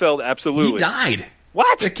 Herbert Kornfeld, absolutely. He died.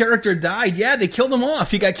 What? The character died. Yeah, they killed him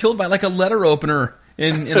off. He got killed by like a letter opener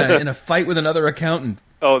in a fight with another accountant.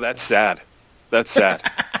 Oh, that's sad. That's sad.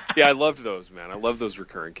 Yeah, I loved those, man. I love those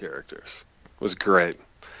recurring characters. It was great.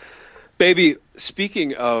 Baby,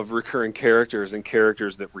 speaking of recurring characters and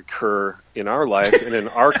characters that recur in our life and in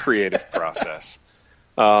our creative process,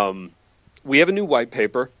 we have a new white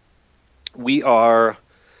paper. We are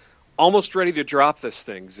almost ready to drop this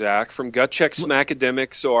thing, Zach, from Gut Check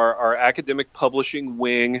Smackademic, so our academic publishing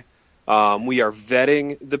wing. We are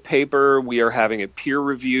vetting the paper. We are having it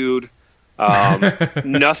peer-reviewed.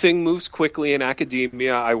 Nothing moves quickly in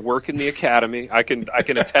academia. I work in the academy. I can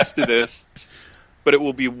attest to this. but it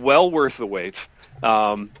will be well worth the wait.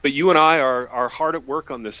 But you and I are hard at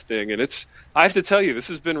work on this thing, and I have to tell you, this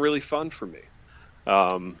has been really fun for me.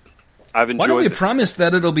 I've enjoyed. Why don't we this. promise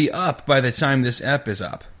that it'll be up by the time this ep is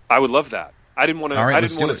up? I would love that. I didn't want to. Right, I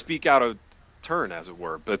didn't want to speak out of turn, as it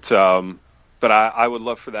were, but I would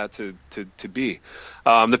love for that to be.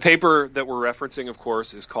 The paper that we're referencing, of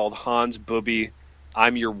course, is called Hans Bubbie,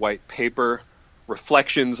 I'm Your White Paper,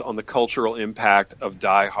 Reflections on the Cultural Impact of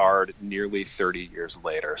Die Hard nearly 30 years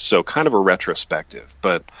later. So kind of a retrospective.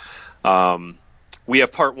 But we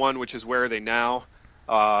have part one, which is Where Are They Now,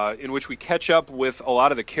 in which we catch up with a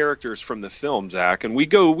lot of the characters from the film, Zach. And we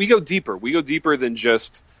go deeper. We go deeper than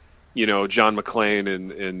just, John McClane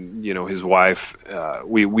and his wife.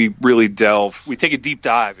 We really we take a deep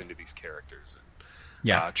dive into these characters.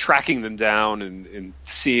 And, tracking them down and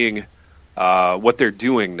seeing what they're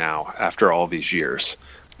doing now after all these years.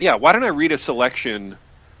 Yeah, why don't I read a selection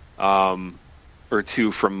or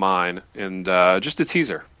two from mine and just a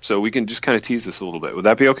teaser, so we can just kind of tease this a little bit. Would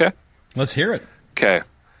that be okay? Let's hear it. Okay.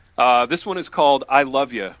 This one is called I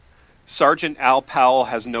Love Ya. Sergeant Al Powell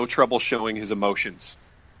has no trouble showing his emotions.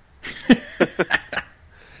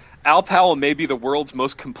 Al Powell may be the world's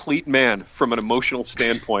most complete man from an emotional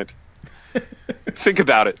standpoint. Think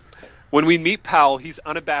about it. When we meet Powell, he's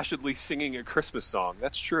unabashedly singing a Christmas song.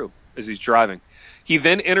 That's true, as he's driving. He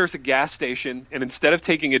then enters a gas station, and instead of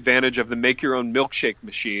taking advantage of the make-your-own milkshake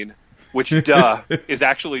machine, which, is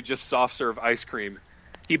actually just soft-serve ice cream,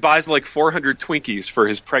 he buys like 400 Twinkies for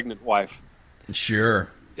his pregnant wife.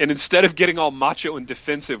 Sure. And instead of getting all macho and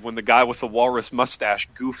defensive when the guy with the walrus mustache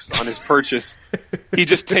goofs on his purchase, he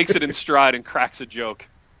just takes it in stride and cracks a joke.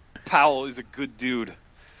 Powell is a good dude.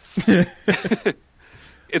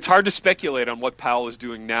 It's hard to speculate on what Powell is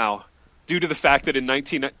doing now, due to the fact that in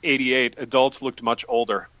 1988, adults looked much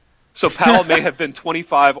older. So Powell may have been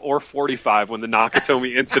 25 or 45 when the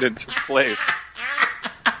Nakatomi incident took place.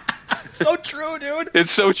 So true, dude. It's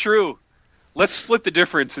so true. Let's split the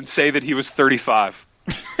difference and say that he was 35.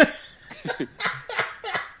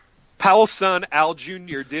 Powell's son, Al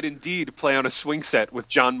Jr., did indeed play on a swing set with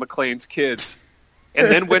John McClane's kids, and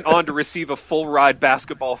then went on to receive a full-ride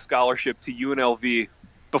basketball scholarship to UNLV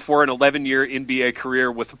before an 11-year NBA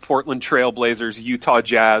career with the Portland Trail Blazers, Utah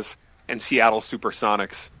Jazz, and Seattle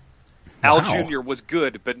Supersonics. Wow. Al Jr. was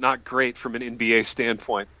good, but not great from an NBA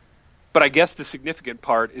standpoint. But I guess the significant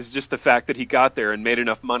part is just the fact that he got there and made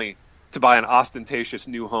enough money to buy an ostentatious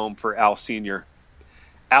new home for Al Sr.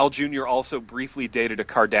 Al Jr. also briefly dated a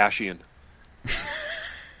Kardashian.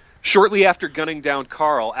 Shortly after gunning down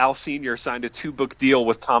Carl, Al Sr. signed a 2-book deal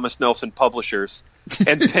with Thomas Nelson Publishers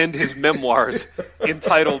and penned his memoirs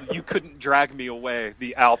entitled You Couldn't Drag Me Away,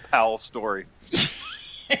 the Al Powell Story.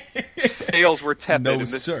 Sales were tepid. No,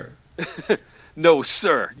 sir. No,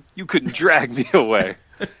 sir. You couldn't drag me away.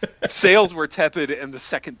 Sales were tepid, and the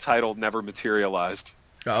second title never materialized.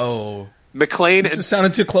 Oh. McClane this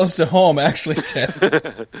sounded too close to home, actually, Ted.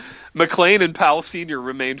 McClane and Powell Sr.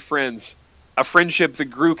 remained friends, a friendship that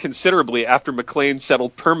grew considerably after McClane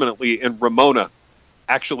settled permanently in Ramona,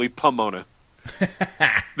 actually Pomona.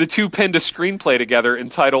 The two penned a screenplay together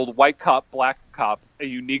entitled White Cop, Black Cop, A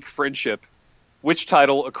Unique Friendship, which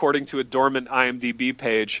title, according to a dormant IMDb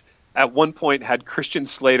page, at one point had Christian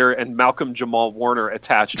Slater and Malcolm Jamal Warner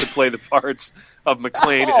attached to play the parts of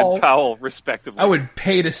McClane and Powell, respectively. I would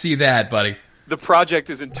pay to see that, buddy. The project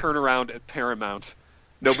is in turnaround at Paramount.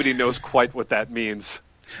 Nobody knows quite what that means.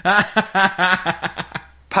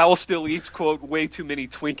 Powell still eats, quote, way too many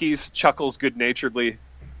Twinkies, chuckles good-naturedly,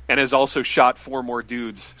 and has also shot 4 more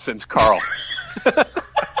dudes since Carl.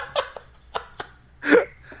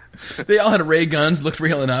 They all had ray guns, looked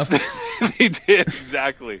real enough. They did,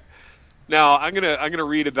 exactly. Now, I'm gonna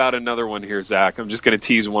read about another one here, Zach. I'm just gonna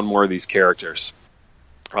tease one more of these characters.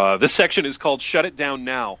 This section is called Shut It Down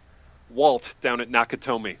Now, Walt down at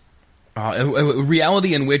Nakatomi. A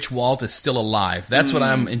reality in which Walt is still alive. That's what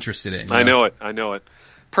I'm interested in. I know it.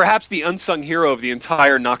 Perhaps the unsung hero of the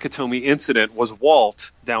entire Nakatomi incident was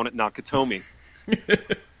Walt down at Nakatomi.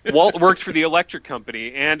 Walt worked for the electric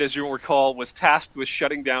company and, as you'll recall, was tasked with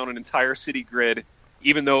shutting down an entire city grid,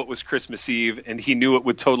 even though it was Christmas Eve, and he knew it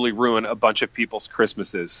would totally ruin a bunch of people's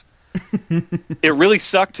Christmases. It really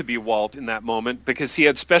sucked to be Walt in that moment because he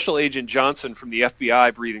had Special Agent Johnson from the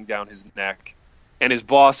FBI breathing down his neck, and his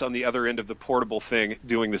boss on the other end of the portable thing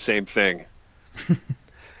doing the same thing.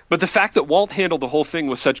 But the fact that Walt handled the whole thing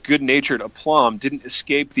with such good-natured aplomb didn't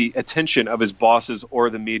escape the attention of his bosses or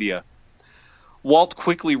the media. Walt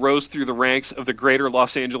quickly rose through the ranks of the Greater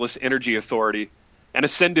Los Angeles Energy Authority and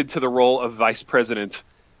ascended to the role of vice president,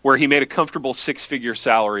 where he made a comfortable 6-figure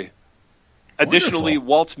salary. Additionally, Wonderful.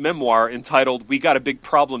 Walt's memoir entitled "We Got a Big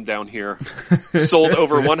Problem Down Here" sold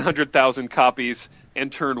over 100,000 copies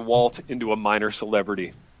and turned Walt into a minor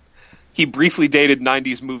celebrity. He briefly dated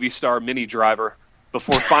 90s movie star Minnie Driver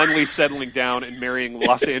before finally settling down and marrying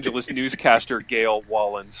Los Angeles newscaster Gail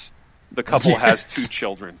Wallens. The couple has 2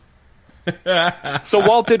 children. So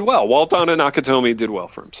Walt did well. Walt on Nakatomi did well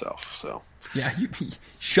for himself. So Yeah,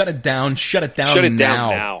 shut it down. Shut it down now. Shut it down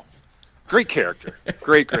now. Great character.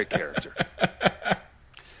 Great character.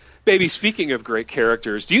 Baby, speaking of great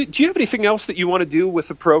characters, do you have anything else that you want to do with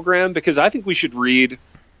the program? Because I think we should read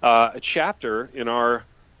a chapter in our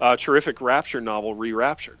terrific Rapture novel,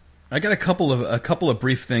 Re-Raptured. I got a couple of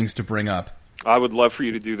brief things to bring up. I would love for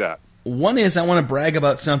you to do that. One is I want to brag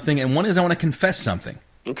about something, and one is I want to confess something.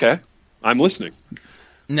 Okay. I'm listening.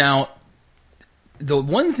 Now, the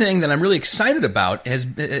one thing that I'm really excited about is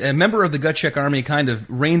a member of the Gut Check Army kind of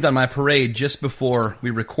rained on my parade just before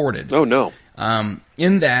we recorded. Oh, no.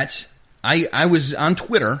 In that, I was on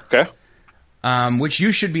Twitter. Okay. Which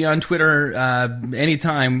you should be on Twitter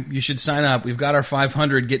anytime. You should sign up. We've got our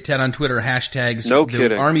 500 Get Ted on Twitter hashtags. No the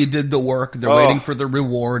kidding. Army did the work. They're waiting for the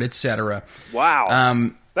reward, etc.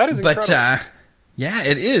 Wow. That is incredible. But yeah,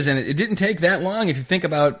 it is, and it didn't take that long. If you think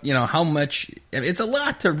about how much, it's a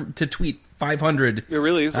lot to tweet 500. It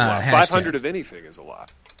really is a lot. 500 of anything is a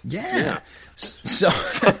lot. Yeah. So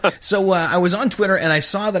I was on Twitter and I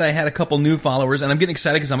saw that I had a couple new followers, and I'm getting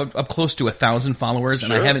excited because I'm up close to 1,000 followers,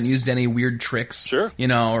 Sure. and I haven't used any weird tricks, Sure.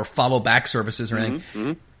 or follow back services or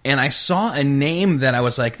anything. And I saw a name that I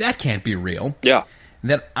was like, that can't be real. Yeah.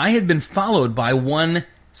 That I had been followed by one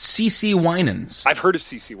CeCe Winans. I've heard of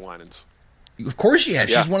CeCe Winans. Of course she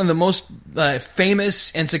has. Yeah. She's one of the most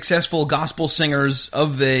famous and successful gospel singers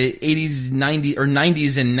of the 80s,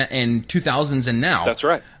 90s, and 2000s and now. That's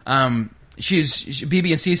right. She's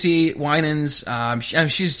BB and CeCe Winans.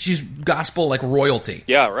 She's gospel like royalty.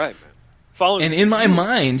 Yeah, right. Man. And in my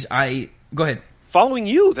mind, go ahead. Following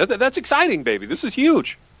you, that's exciting, baby. This is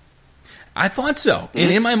huge. I thought so. And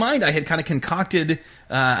in my mind, I had kind of concocted,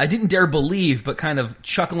 I didn't dare believe, but kind of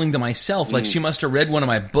chuckling to myself, like she must have read one of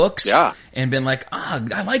my books and been like,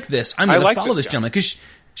 I like this. I'm going to follow this gentleman. Because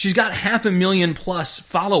she's got 500,000 plus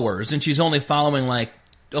followers, and she's only following like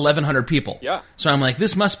 1,100 people. Yeah. So I'm like,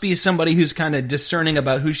 this must be somebody who's kind of discerning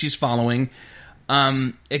about who she's following.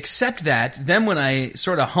 Except that, then when I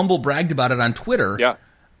sort of humble bragged about it on Twitter,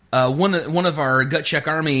 one of our Gut Check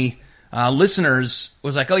Army listeners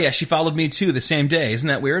was like, oh yeah, she followed me too the same day. Isn't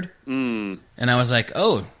that weird? And I was like,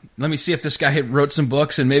 oh, let me see if this guy wrote some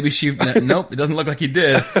books, and maybe she... Nope, it doesn't look like he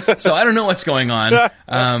did. So I don't know what's going on.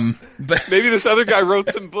 But maybe this other guy wrote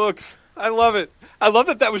some books. I love it. I love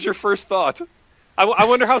that was your first thought. I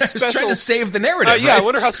wonder how special... I was trying to save the narrative, yeah, right? I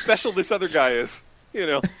wonder how special this other guy is.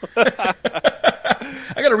 I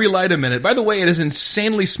got to relight a minute. By the way, it is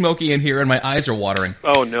insanely smoky in here, and my eyes are watering.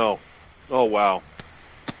 Oh, no. Oh, wow.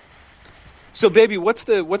 So, baby, what's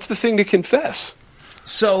the thing to confess?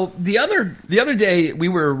 So the other day we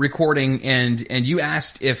were recording, and you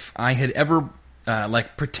asked if I had ever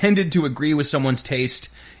pretended to agree with someone's taste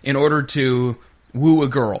in order to woo a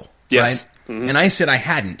girl. Yes. Right? And I said I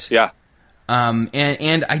hadn't. Yeah.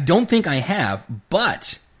 And I don't think I have,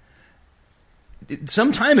 but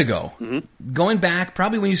some time ago, going back,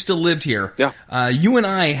 probably when you still lived here, you and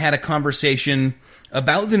I had a conversation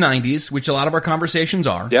about the 90s, which a lot of our conversations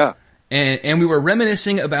are. Yeah. And we were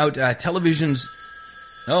reminiscing about television's...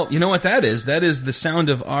 Oh, you know what that is? That is the sound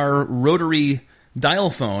of our rotary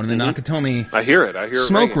dial phone in the Nakatomi I hear it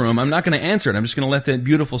smoke ringing. room. I'm not going to answer it. I'm just going to let that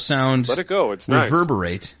beautiful sound let it go. It's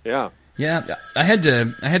reverberate. Nice. Yeah. Yeah, I had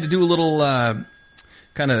to do a little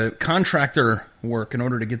kind of contractor work in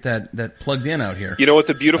order to get that plugged in out here. You know what?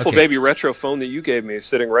 The beautiful baby retro phone that you gave me is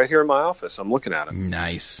sitting right here in my office. I'm looking at it.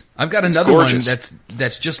 Nice. I've got another one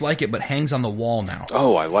that's just like it, but hangs on the wall now.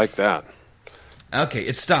 Oh, I like that. Okay,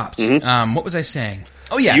 it stopped. What was I saying?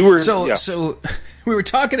 Oh yeah. So we were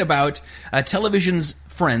talking about television's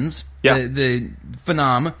Friends, the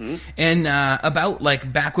phenom, and about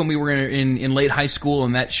like back when we were in late high school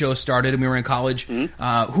and that show started and we were in college,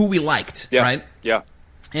 who we liked, right? Yeah.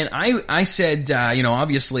 And I said,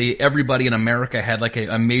 obviously everybody in America had like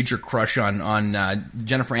a major crush on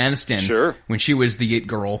Jennifer Aniston when she was the It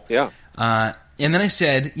Girl. Yeah. And then I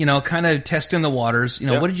said, kind of testing the waters,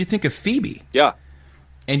 what did you think of Phoebe? Yeah.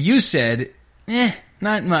 And you said,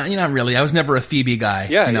 not really. I was never a Phoebe guy.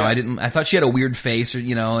 I thought she had a weird face,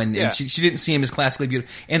 and she didn't seem as classically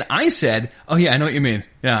beautiful. And I said, oh yeah, I know what you mean.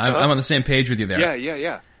 Yeah, I'm on the same page with you there.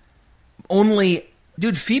 Yeah. Only,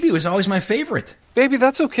 dude, Phoebe was always my favorite. Baby,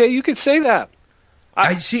 that's okay. You could say that.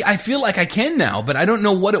 I feel like I can now, but I don't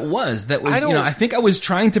know what it was. That was, I think I was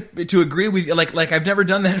trying to agree with you. Like I've never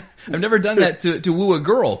done that. I've never done that to woo a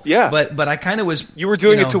girl. Yeah. But I kind of was. You were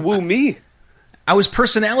doing it to woo me. I was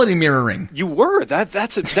personality mirroring. You were.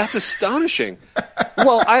 That's astonishing.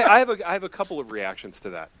 Well, I have a couple of reactions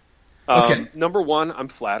to that. Okay. Number one, I'm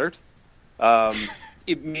flattered.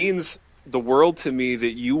 It means the world to me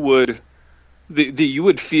that you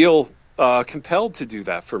would feel compelled to do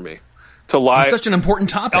that for me. To lie on such an important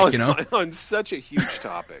topic, on such a huge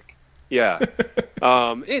topic. Yeah.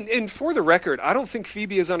 And for the record, I don't think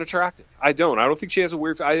Phoebe is unattractive. I don't think she has a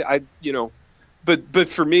weird. But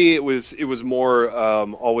for me, it was more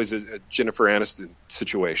always a Jennifer Aniston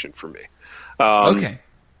situation for me. Okay.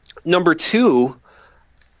 Number two,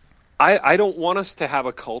 I don't want us to have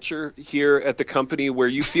a culture here at the company where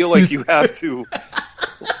you feel like you have to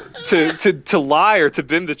lie or to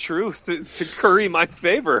bend the truth to curry my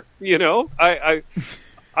favor. I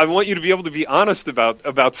want you to be able to be honest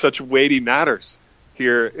about such weighty matters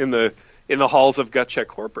here in the halls of Gut Check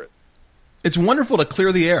Corporate. It's wonderful to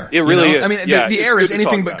clear the air. It really is. I mean, the air is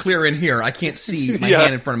anything but clear in here. I can't see my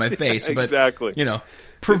hand in front of my face, but exactly.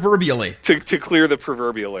 Proverbially. To clear the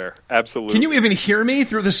proverbial air. Absolutely. Can you even hear me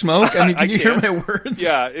through the smoke? I mean, can you hear my words?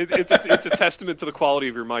 Yeah, it's a testament to the quality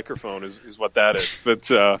of your microphone is what that is. But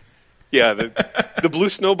the Blue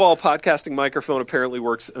Snowball podcasting microphone apparently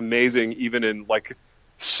works amazing even in like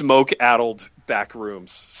smoke-addled back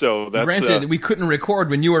rooms. So that's granted, we couldn't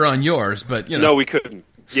record when you were on yours, but No, we couldn't.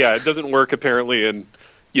 Yeah, it doesn't work apparently in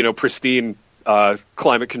pristine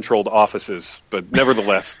climate-controlled offices, but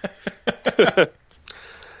nevertheless.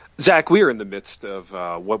 Zach, we are in the midst of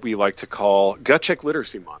what we like to call Gut Check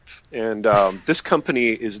Literacy Month. And this company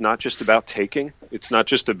is not just about taking. It's not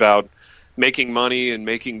just about making money and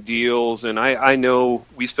making deals. And I know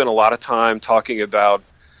we spent a lot of time talking about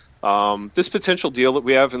this potential deal that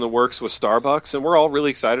we have in the works with Starbucks, and we're all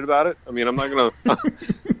really excited about it. I mean, I'm not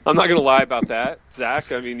gonna lie about that,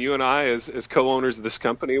 Zach. I mean, you and I, as co-owners of this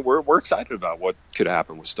company, we're excited about what could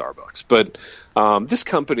happen with Starbucks. But this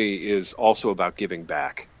company is also about giving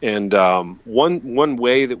back, and one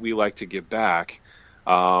way that we like to give back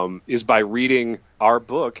is by reading our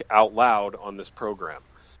book out loud on this program.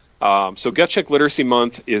 So, Gut Check Literacy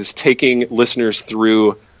Month is taking listeners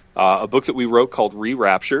through a book that we wrote called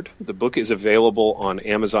Re-Raptured. The book is available on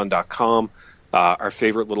Amazon.com, our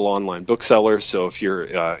favorite little online bookseller. So if you're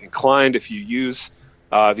inclined, if you use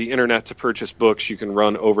the internet to purchase books, you can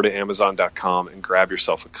run over to Amazon.com and grab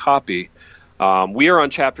yourself a copy. We are on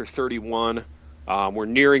Chapter 31. We're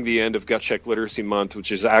nearing the end of Gut Check Literacy Month, which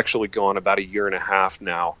has actually gone about a year and a half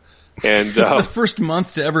now. And it's the first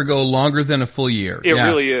month to ever go longer than a full year. It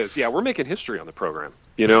really is. Yeah, we're making history on the program.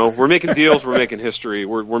 We're making deals, we're making history,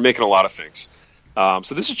 we're making a lot of things.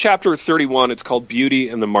 So this is Chapter 31. It's called Beauty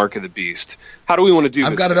and the Mark of the Beast. How do we want to do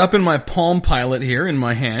this? I've got it up in my Palm Pilot here in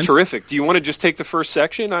my hand. Terrific. Do you want to just take the first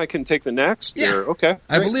section? I can take the next? Yeah. Okay.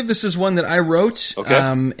 I believe this is one that I wrote. Okay.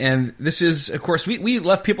 And this is, of course, we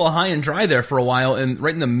left people high and dry there for a while, and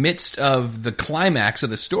right in the midst of the climax of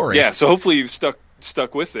the story. Yeah, so hopefully you've stuck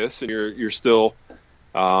with this, and you're still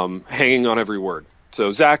hanging on every word. So,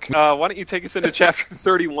 Zach, why don't you take us into Chapter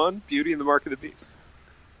 31, Beauty and the Mark of the Beast?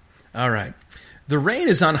 All right. The rain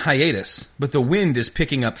is on hiatus, but the wind is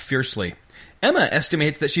picking up fiercely. Emma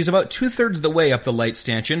estimates that she's about 2/3 of the way up the light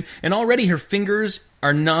stanchion, and already her fingers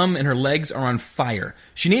are numb and her legs are on fire.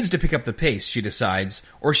 She needs to pick up the pace, she decides,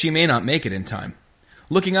 or she may not make it in time.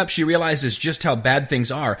 Looking up, she realizes just how bad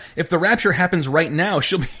things are. If the rapture happens right now,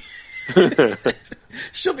 she'll be...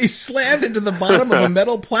 She'll be slammed into the bottom of a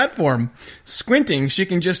metal platform. Squinting, she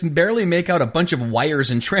can just barely make out a bunch of wires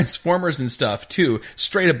and transformers and stuff, too,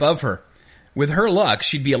 straight above her. With her luck,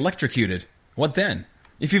 she'd be electrocuted. What then?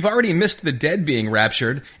 If you've already missed the dead being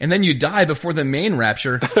raptured, and then you die before the main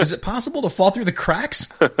rapture, is it possible to fall through the cracks?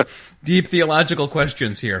 Deep theological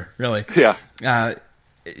questions here, really. Yeah.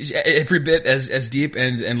 Every bit as deep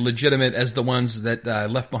and legitimate as the ones that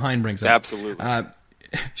Left Behind brings up. Absolutely.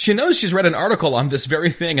 She knows she's read an article on this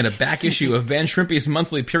very thing in a back issue of Van Shrimpy's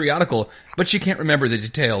monthly periodical, but she can't remember the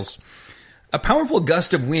details. A powerful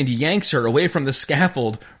gust of wind yanks her away from the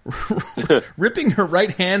scaffold, ripping her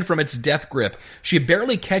right hand from its death grip. She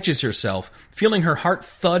barely catches herself, feeling her heart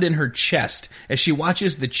thud in her chest as she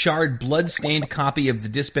watches the charred, blood-stained copy of the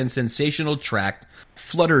dispensational tract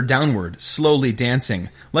flutter downward, slowly dancing,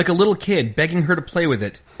 like a little kid begging her to play with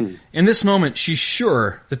it. In this moment, she's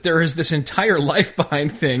sure that there is this entire life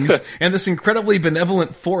behind things and this incredibly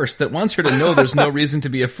benevolent force that wants her to know there's no reason to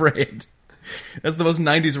be afraid. That's the most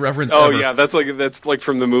 90s reference ever. Yeah, that's like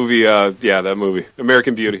from the movie, that movie,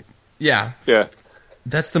 American Beauty. Yeah. Yeah.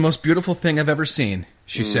 That's the most beautiful thing I've ever seen,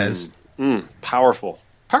 she says. Powerful.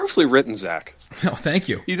 Powerfully written, Zach. Oh, thank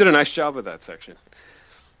you. You did a nice job with that section.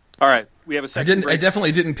 All right, we have a section. I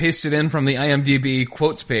definitely didn't paste it in from the IMDb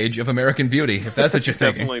quotes page of American Beauty, if that's what you're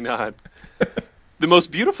thinking. Definitely not. The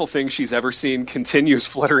most beautiful thing she's ever seen continues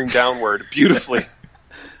fluttering downward beautifully,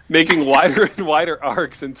 making wider and wider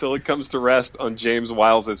arcs until it comes to rest on James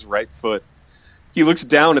Wiles' right foot. He looks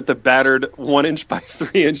down at the battered 1-inch by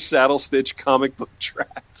 3-inch saddle stitch comic book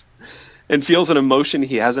tract and feels an emotion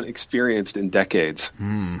he hasn't experienced in decades.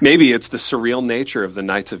 Maybe it's the surreal nature of the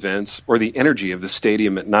night's events or the energy of the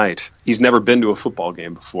stadium at night. He's never been to a football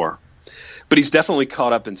game before. But he's definitely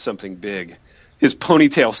caught up in something big. His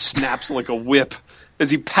ponytail snaps like a whip as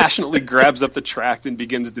he passionately grabs up the tract and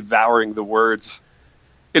begins devouring the words.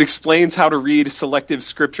 It explains how to read selective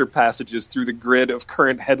scripture passages through the grid of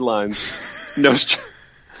current headlines,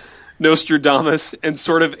 Nostradamus, and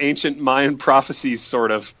sort of ancient Mayan prophecies,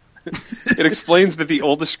 sort of. It explains that the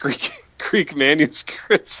oldest Greek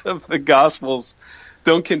manuscripts of the Gospels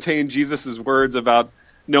don't contain Jesus' words about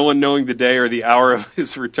no one knowing the day or the hour of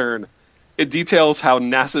his return. It details how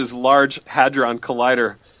NASA's Large Hadron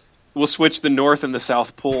Collider will switch the North and the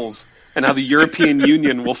South Poles, and how the European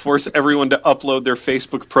Union will force everyone to upload their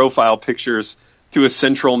Facebook profile pictures to a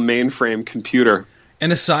central mainframe computer.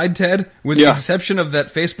 And aside, Ted, with the exception of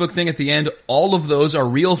that Facebook thing at the end, all of those are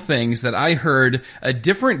real things that I heard a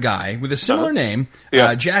different guy with a similar name,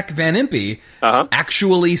 Jack Van Impe,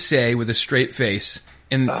 actually say with a straight face.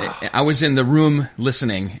 And I was in the room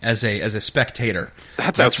listening as a spectator.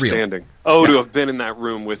 That's outstanding. Real. To have been in that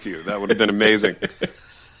room with you. That would have been amazing.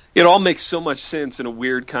 It all makes so much sense in a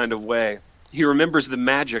weird kind of way. He remembers the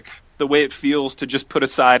magic, the way it feels to just put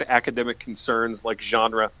aside academic concerns like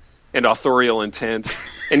genre and authorial intent,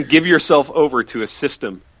 and give yourself over to a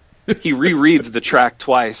system. He rereads the track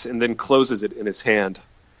twice and then closes it in his hand.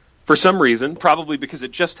 For some reason, probably because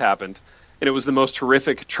it just happened, and it was the most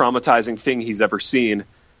horrific, traumatizing thing he's ever seen,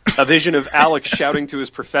 a vision of Alex shouting to his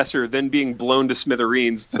professor, then being blown to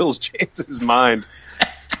smithereens, fills James's mind.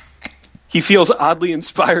 He feels oddly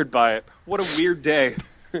inspired by it. What a weird day.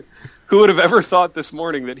 Who would have ever thought this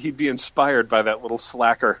morning that he'd be inspired by that little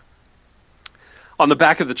slacker? On the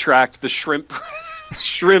back of the tract, the shrimp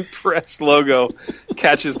press logo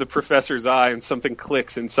catches the professor's eye and something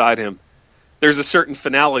clicks inside him. There's a certain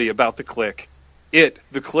finality about the click.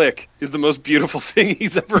 The click, is the most beautiful thing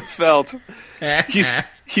he's ever felt.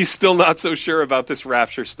 He's still not so sure about this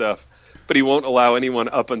rapture stuff, but he won't allow anyone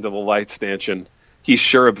up into the light stanchion. He's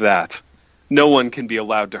sure of that. No one can be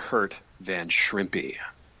allowed to hurt Van Shrimpy.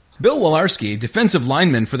 Bill Walarski, defensive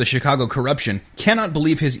lineman for the Chicago Corruption, cannot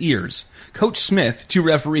believe his ears. Coach Smith, 2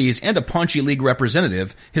 referees, and a paunchy league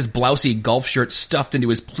representative, his blousy golf shirt stuffed into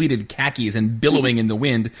his pleated khakis and billowing in the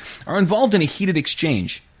wind, are involved in a heated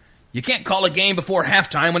exchange. "You can't call a game before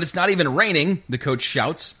halftime when it's not even raining," the coach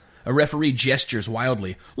shouts. A referee gestures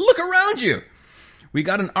wildly. "Look around you! We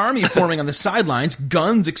got an army forming on the sidelines,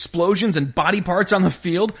 guns, explosions, and body parts on the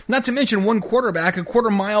field, not to mention one quarterback a quarter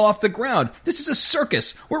mile off the ground. This is a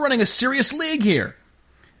circus. We're running a serious league here."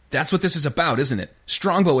 That's what this is about, isn't it?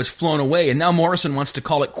 Strongbow has flown away, and now Morrison wants to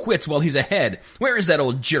call it quits while he's ahead. Where is that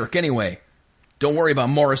old jerk, anyway? Don't worry about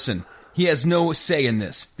Morrison. He has no say in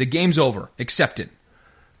this. The game's over. Accept it.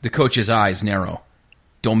 The coach's eyes narrow.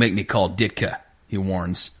 "Don't make me call Ditka," he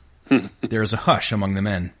warns. There is a hush among the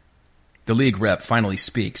men. The league rep finally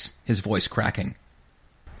speaks, his voice cracking.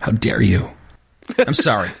 "How dare you?" "I'm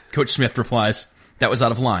sorry," Coach Smith replies. "That was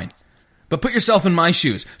out of line. But put yourself in my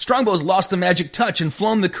shoes. Strongbow's lost the magic touch and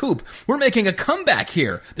flown the coop. We're making a comeback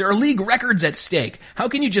here. There are league records at stake. How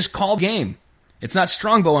can you just call game? It's not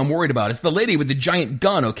Strongbow I'm worried about. It's the lady with the giant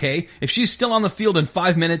gun, okay? If she's still on the field in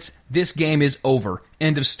 5 minutes, this game is over.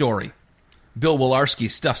 End of story." Bill Walarski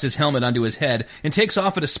stuffs his helmet onto his head and takes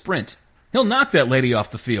off at a sprint. He'll knock that lady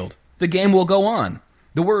off the field. The game will go on.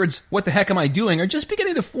 The words, "What the heck am I doing?" are just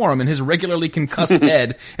beginning to form in his regularly concussed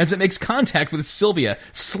head as it makes contact with Sylvia,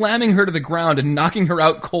 slamming her to the ground and knocking her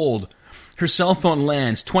out cold. Her cell phone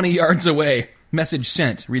lands 20 yards away. "Message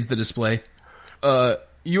sent," reads the display.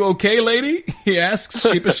 You okay, lady?" he asks,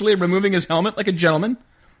 sheepishly removing his helmet like a gentleman.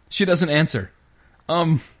 She doesn't answer.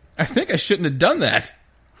 I think I shouldn't have done that."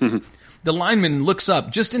 The lineman looks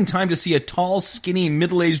up just in time to see a tall, skinny,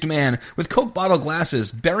 middle-aged man with Coke bottle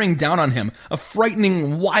glasses bearing down on him, a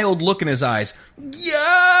frightening, wild look in his eyes.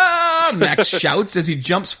 "Yeah!" Max shouts as he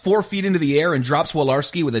jumps 4 feet into the air and drops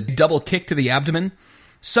Walarski with a double kick to the abdomen.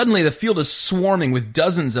 Suddenly, the field is swarming with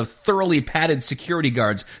dozens of thoroughly padded security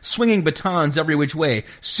guards, swinging batons every which way,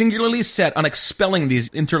 singularly set on expelling these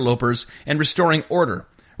interlopers and restoring order.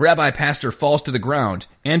 Rabbi Pastor falls to the ground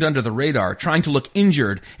and under the radar, trying to look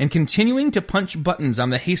injured and continuing to punch buttons on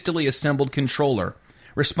the hastily assembled controller.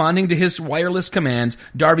 Responding to his wireless commands,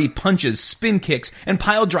 Darby punches, spin kicks, and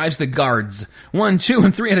pile drives the guards, 1, 2,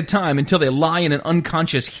 and 3 at a time until they lie in an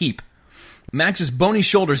unconscious heap. Max's bony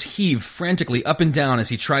shoulders heave frantically up and down as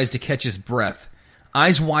he tries to catch his breath.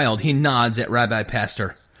 Eyes wild, he nods at Rabbi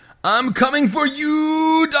Pastor. "I'm coming for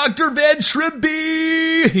you, Dr.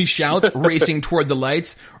 Ventreby!" he shouts, racing toward the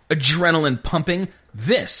lights, adrenaline pumping.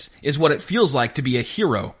 This is what it feels like to be a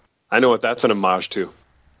hero. I know what that's an homage to.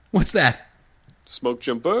 What's that? Smoke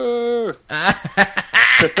jumper.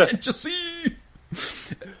 Just see.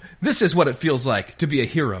 This is what it feels like to be a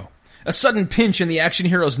hero. A sudden pinch in the action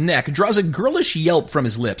hero's neck draws a girlish yelp from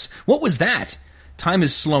his lips. What was that? Time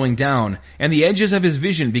is slowing down, and the edges of his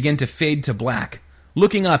vision begin to fade to black.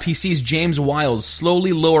 Looking up, he sees James Wiles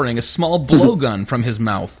slowly lowering a small blowgun from his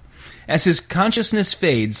mouth. As his consciousness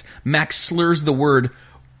fades, Max slurs the word,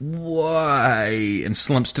 "Why?" and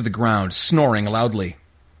slumps to the ground, snoring loudly.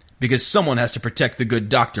 "Because someone has to protect the good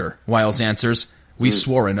doctor," Wiles answers. "We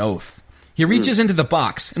swore an oath." He reaches into the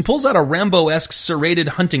box and pulls out a Rambo-esque serrated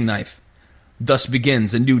hunting knife. "Thus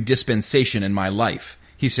begins a new dispensation in my life,"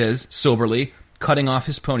 he says soberly, cutting off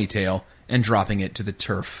his ponytail and dropping it to the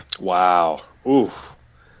turf. Wow. Ooh.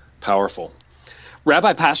 Powerful.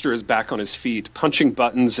 Rabbi Pastor is back on his feet, punching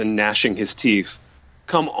buttons and gnashing his teeth.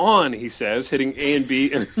 "Come on," he says, hitting A and B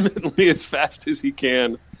intermittently as fast as he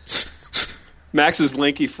can. Max's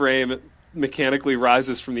lanky frame mechanically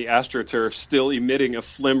rises from the AstroTurf, still emitting a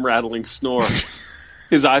phlegm-rattling snore.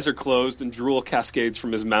 His eyes are closed and drool cascades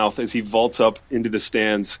from his mouth as he vaults up into the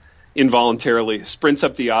stands involuntarily, sprints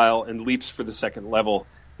up the aisle, and leaps for the second level,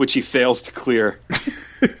 which he fails to clear.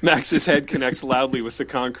 Max's head connects loudly with the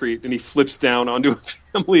concrete, and he flips down onto a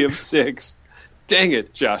family of 6. "Dang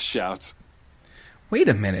it," Josh shouts. "Wait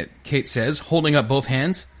a minute," Kate says, holding up both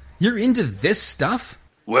hands. "You're into this stuff?"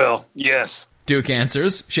 "Well, yes," Duke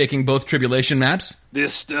answers, shaking both tribulation maps.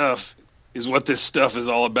 "This stuff is what this stuff is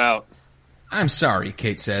all about." "I'm sorry,"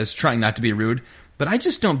 Kate says, trying not to be rude, "but I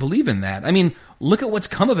just don't believe in that. I mean, look at what's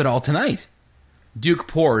come of it all tonight." Duke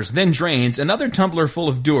pours, then drains another tumbler full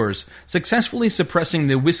of Dewar's, successfully suppressing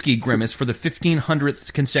the whiskey grimace for the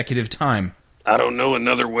 1500th consecutive time. "I don't know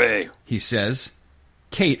another way," he says.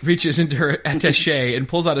 Kate reaches into her attaché and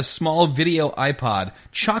pulls out a small video iPod,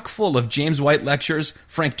 chock full of James White lectures,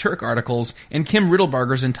 Frank Turk articles, and Kim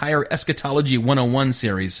Riddlebarger's entire Eschatology 101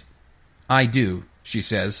 series. "I do," she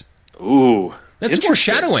says. Ooh. That's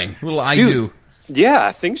foreshadowing, little I Dude, do.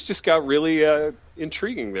 Yeah, things just got really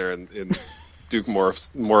intriguing there in Duke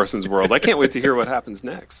Morrison's world. I can't wait to hear what happens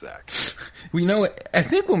next, Zach. Well, you know, I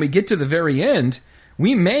think when we get to the very end,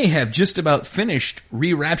 we may have just about finished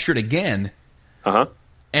Re-Raptured again. Uh-huh.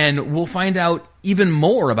 And we'll find out even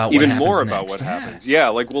more about what happens. Yeah,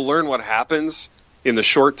 like we'll learn what happens in the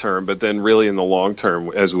short term, but then really in the long term,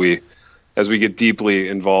 as we get deeply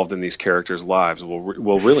involved in these characters' lives,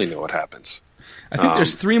 we'll really know what happens. I think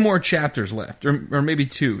there's 3 more chapters left, or maybe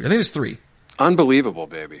 2. I think there's 3. Unbelievable,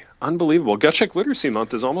 baby. Unbelievable. Gut Check Literacy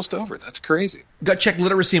Month is almost over. That's crazy. Gut Check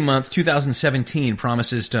Literacy Month 2017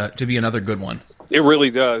 promises to be another good one. It really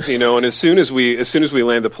does, you know, and as soon as we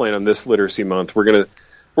land the plane on this Literacy Month, we're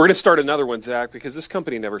gonna start another one, Zach, because this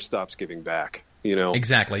company never stops giving back, you know.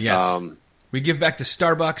 Exactly, yes. We give back to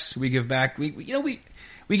Starbucks, we give back we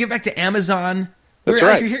give back to Amazon. That's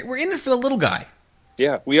right. We're in it for the little guy.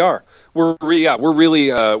 Yeah, we are. We're really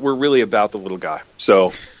about the little guy.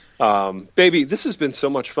 So, baby, this has been so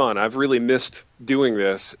much fun. I've really missed doing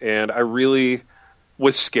this, and I really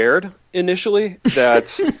was scared initially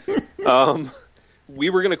that we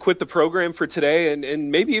were going to quit the program for today,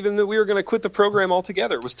 and maybe even that we were going to quit the program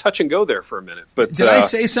altogether. It was touch and go there for a minute. But did I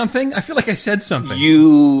say something? I feel like I said something.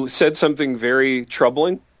 You said something very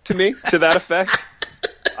troubling to me, to that effect.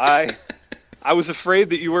 I was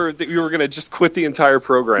afraid that you were going to just quit the entire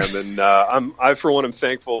program, and I for one am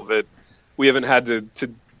thankful that we haven't had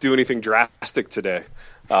to do anything drastic today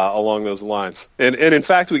along those lines. And in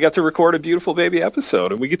fact, we got to record a beautiful baby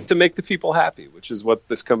episode, and we get to make the people happy, which is what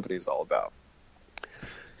this company is all about.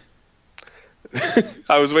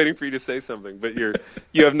 I was waiting for you to say something, but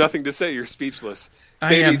you have nothing to say. You're speechless.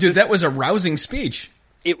 I am, dude. That was a rousing speech.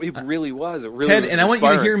 It really was. It really Ted, was and inspiring. I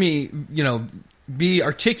want you to hear me, you know, be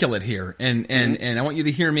articulate here, and I want you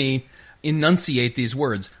to hear me enunciate these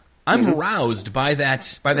words. I'm roused by that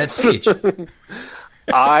speech.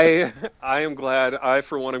 I am glad. I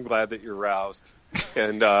for one am glad that you're roused,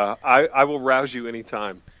 and I will rouse you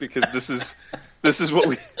anytime, because this is what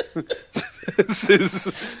we this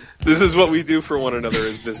is what we do for one another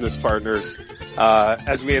as business partners.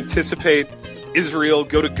 As we anticipate Israel,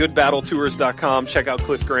 go to goodbattletours.com. Check out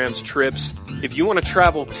Cliff Graham's trips. If you want to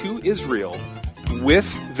travel to Israel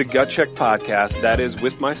with the Gut Check podcast, that is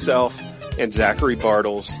with myself and Zachary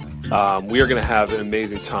Bartles, we are going to have an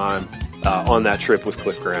amazing time on that trip with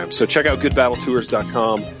Cliff Graham. So check out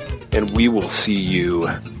goodbattletours.com, and we will see you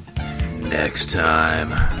next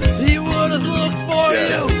time. He would have looked for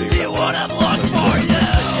you. He would have looked for you.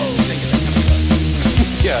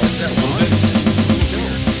 Yeah, that little bit.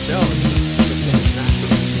 No.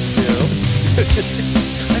 I feel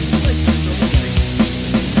like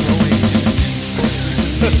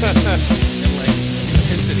like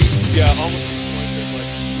intensity. Yeah, almost like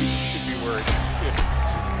we should be worried.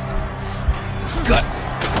 Gut.